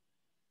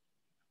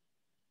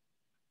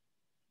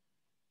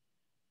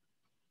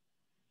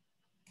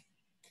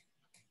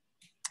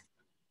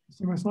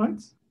 See my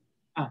slides?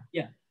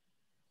 Yeah.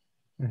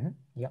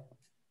 Yeah.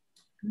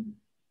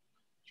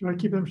 Should I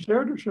keep them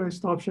shared or should I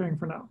stop sharing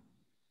for now?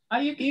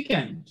 You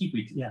can keep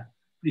it, yeah.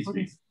 Please,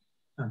 okay. please.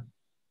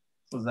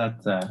 So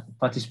that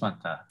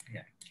participant can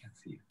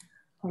see.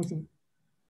 Awesome.